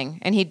fishing,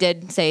 and he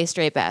did say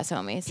straight bass,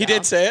 homie. So. He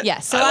did say it? Yeah.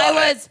 So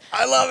I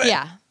Yeah. love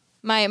it.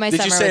 My Did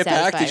summer you say was it back?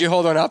 satisfied. Did you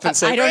hold one up and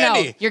say, I don't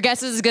Randy? know. Your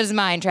guess is as good as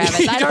mine,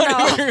 Travis. I don't don't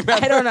know. even remember.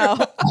 I don't know.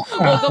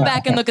 We'll go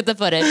back and look at the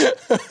footage.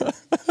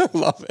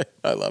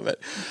 I love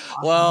it.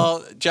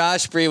 Well,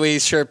 Josh, Bree, we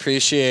sure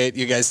appreciate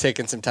you guys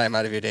taking some time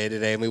out of your day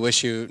today, and we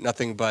wish you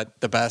nothing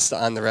but the best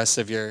on the rest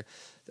of your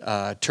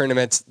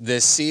tournaments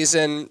this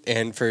season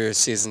and for your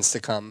seasons to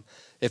come.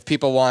 If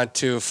people want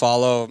to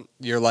follow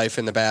your life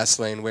in the bass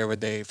lane, where would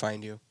they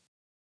find you?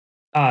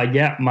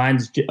 Yeah,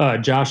 mine's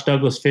Josh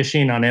Douglas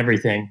Fishing on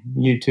everything: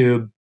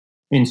 YouTube,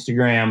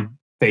 Instagram,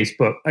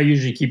 Facebook. I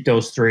usually keep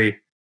those three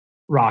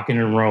rocking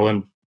and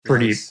rolling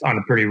Nice. on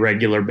a pretty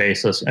regular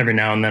basis. Every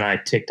now and then I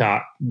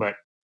TikTok, but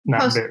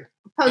not Post- very.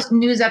 Post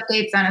news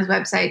updates on his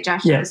website,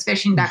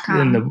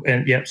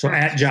 joshdouglasfishing.com. So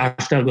at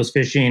Josh Douglas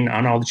Fishing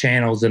on all the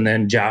channels, and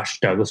then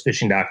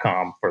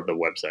joshdouglasfishing.com for the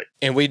website.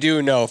 And we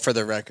do know for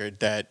the record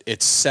that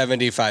it's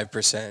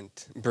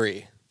 75%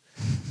 Bree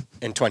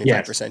and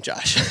 25%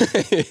 Josh.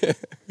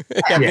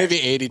 Yeah, maybe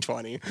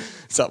 80-20,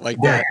 something like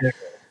that. Yeah. And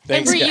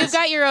Thanks, Bree, guys. you've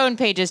got your own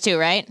pages too,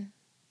 right?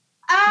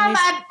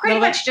 Pretty little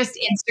much just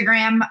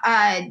Instagram,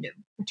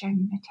 which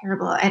I'm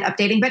terrible at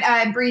updating.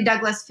 But Bree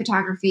Douglas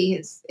Photography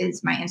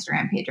is my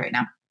Instagram page right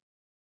now.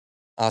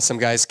 Awesome,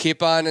 guys.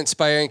 Keep on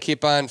inspiring,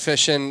 keep on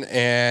fishing,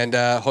 and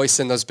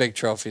hoisting those big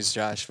trophies,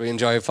 Josh. We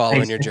enjoy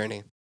following your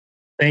journey.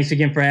 Thanks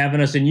again for having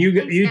us. And you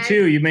Thanks,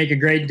 too, guys. you make a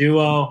great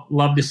duo.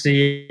 Love to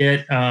see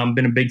it.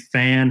 Been a big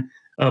fan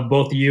of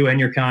both of you and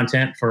your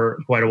content for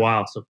quite a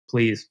while. So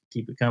please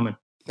keep it coming.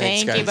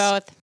 Thanks, Thank you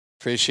guys. both.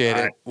 Appreciate All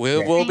it. right.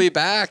 We'll be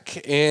back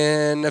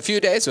in a few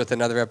days with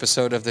another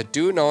episode of the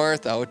Due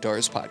North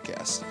Outdoors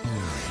Podcast.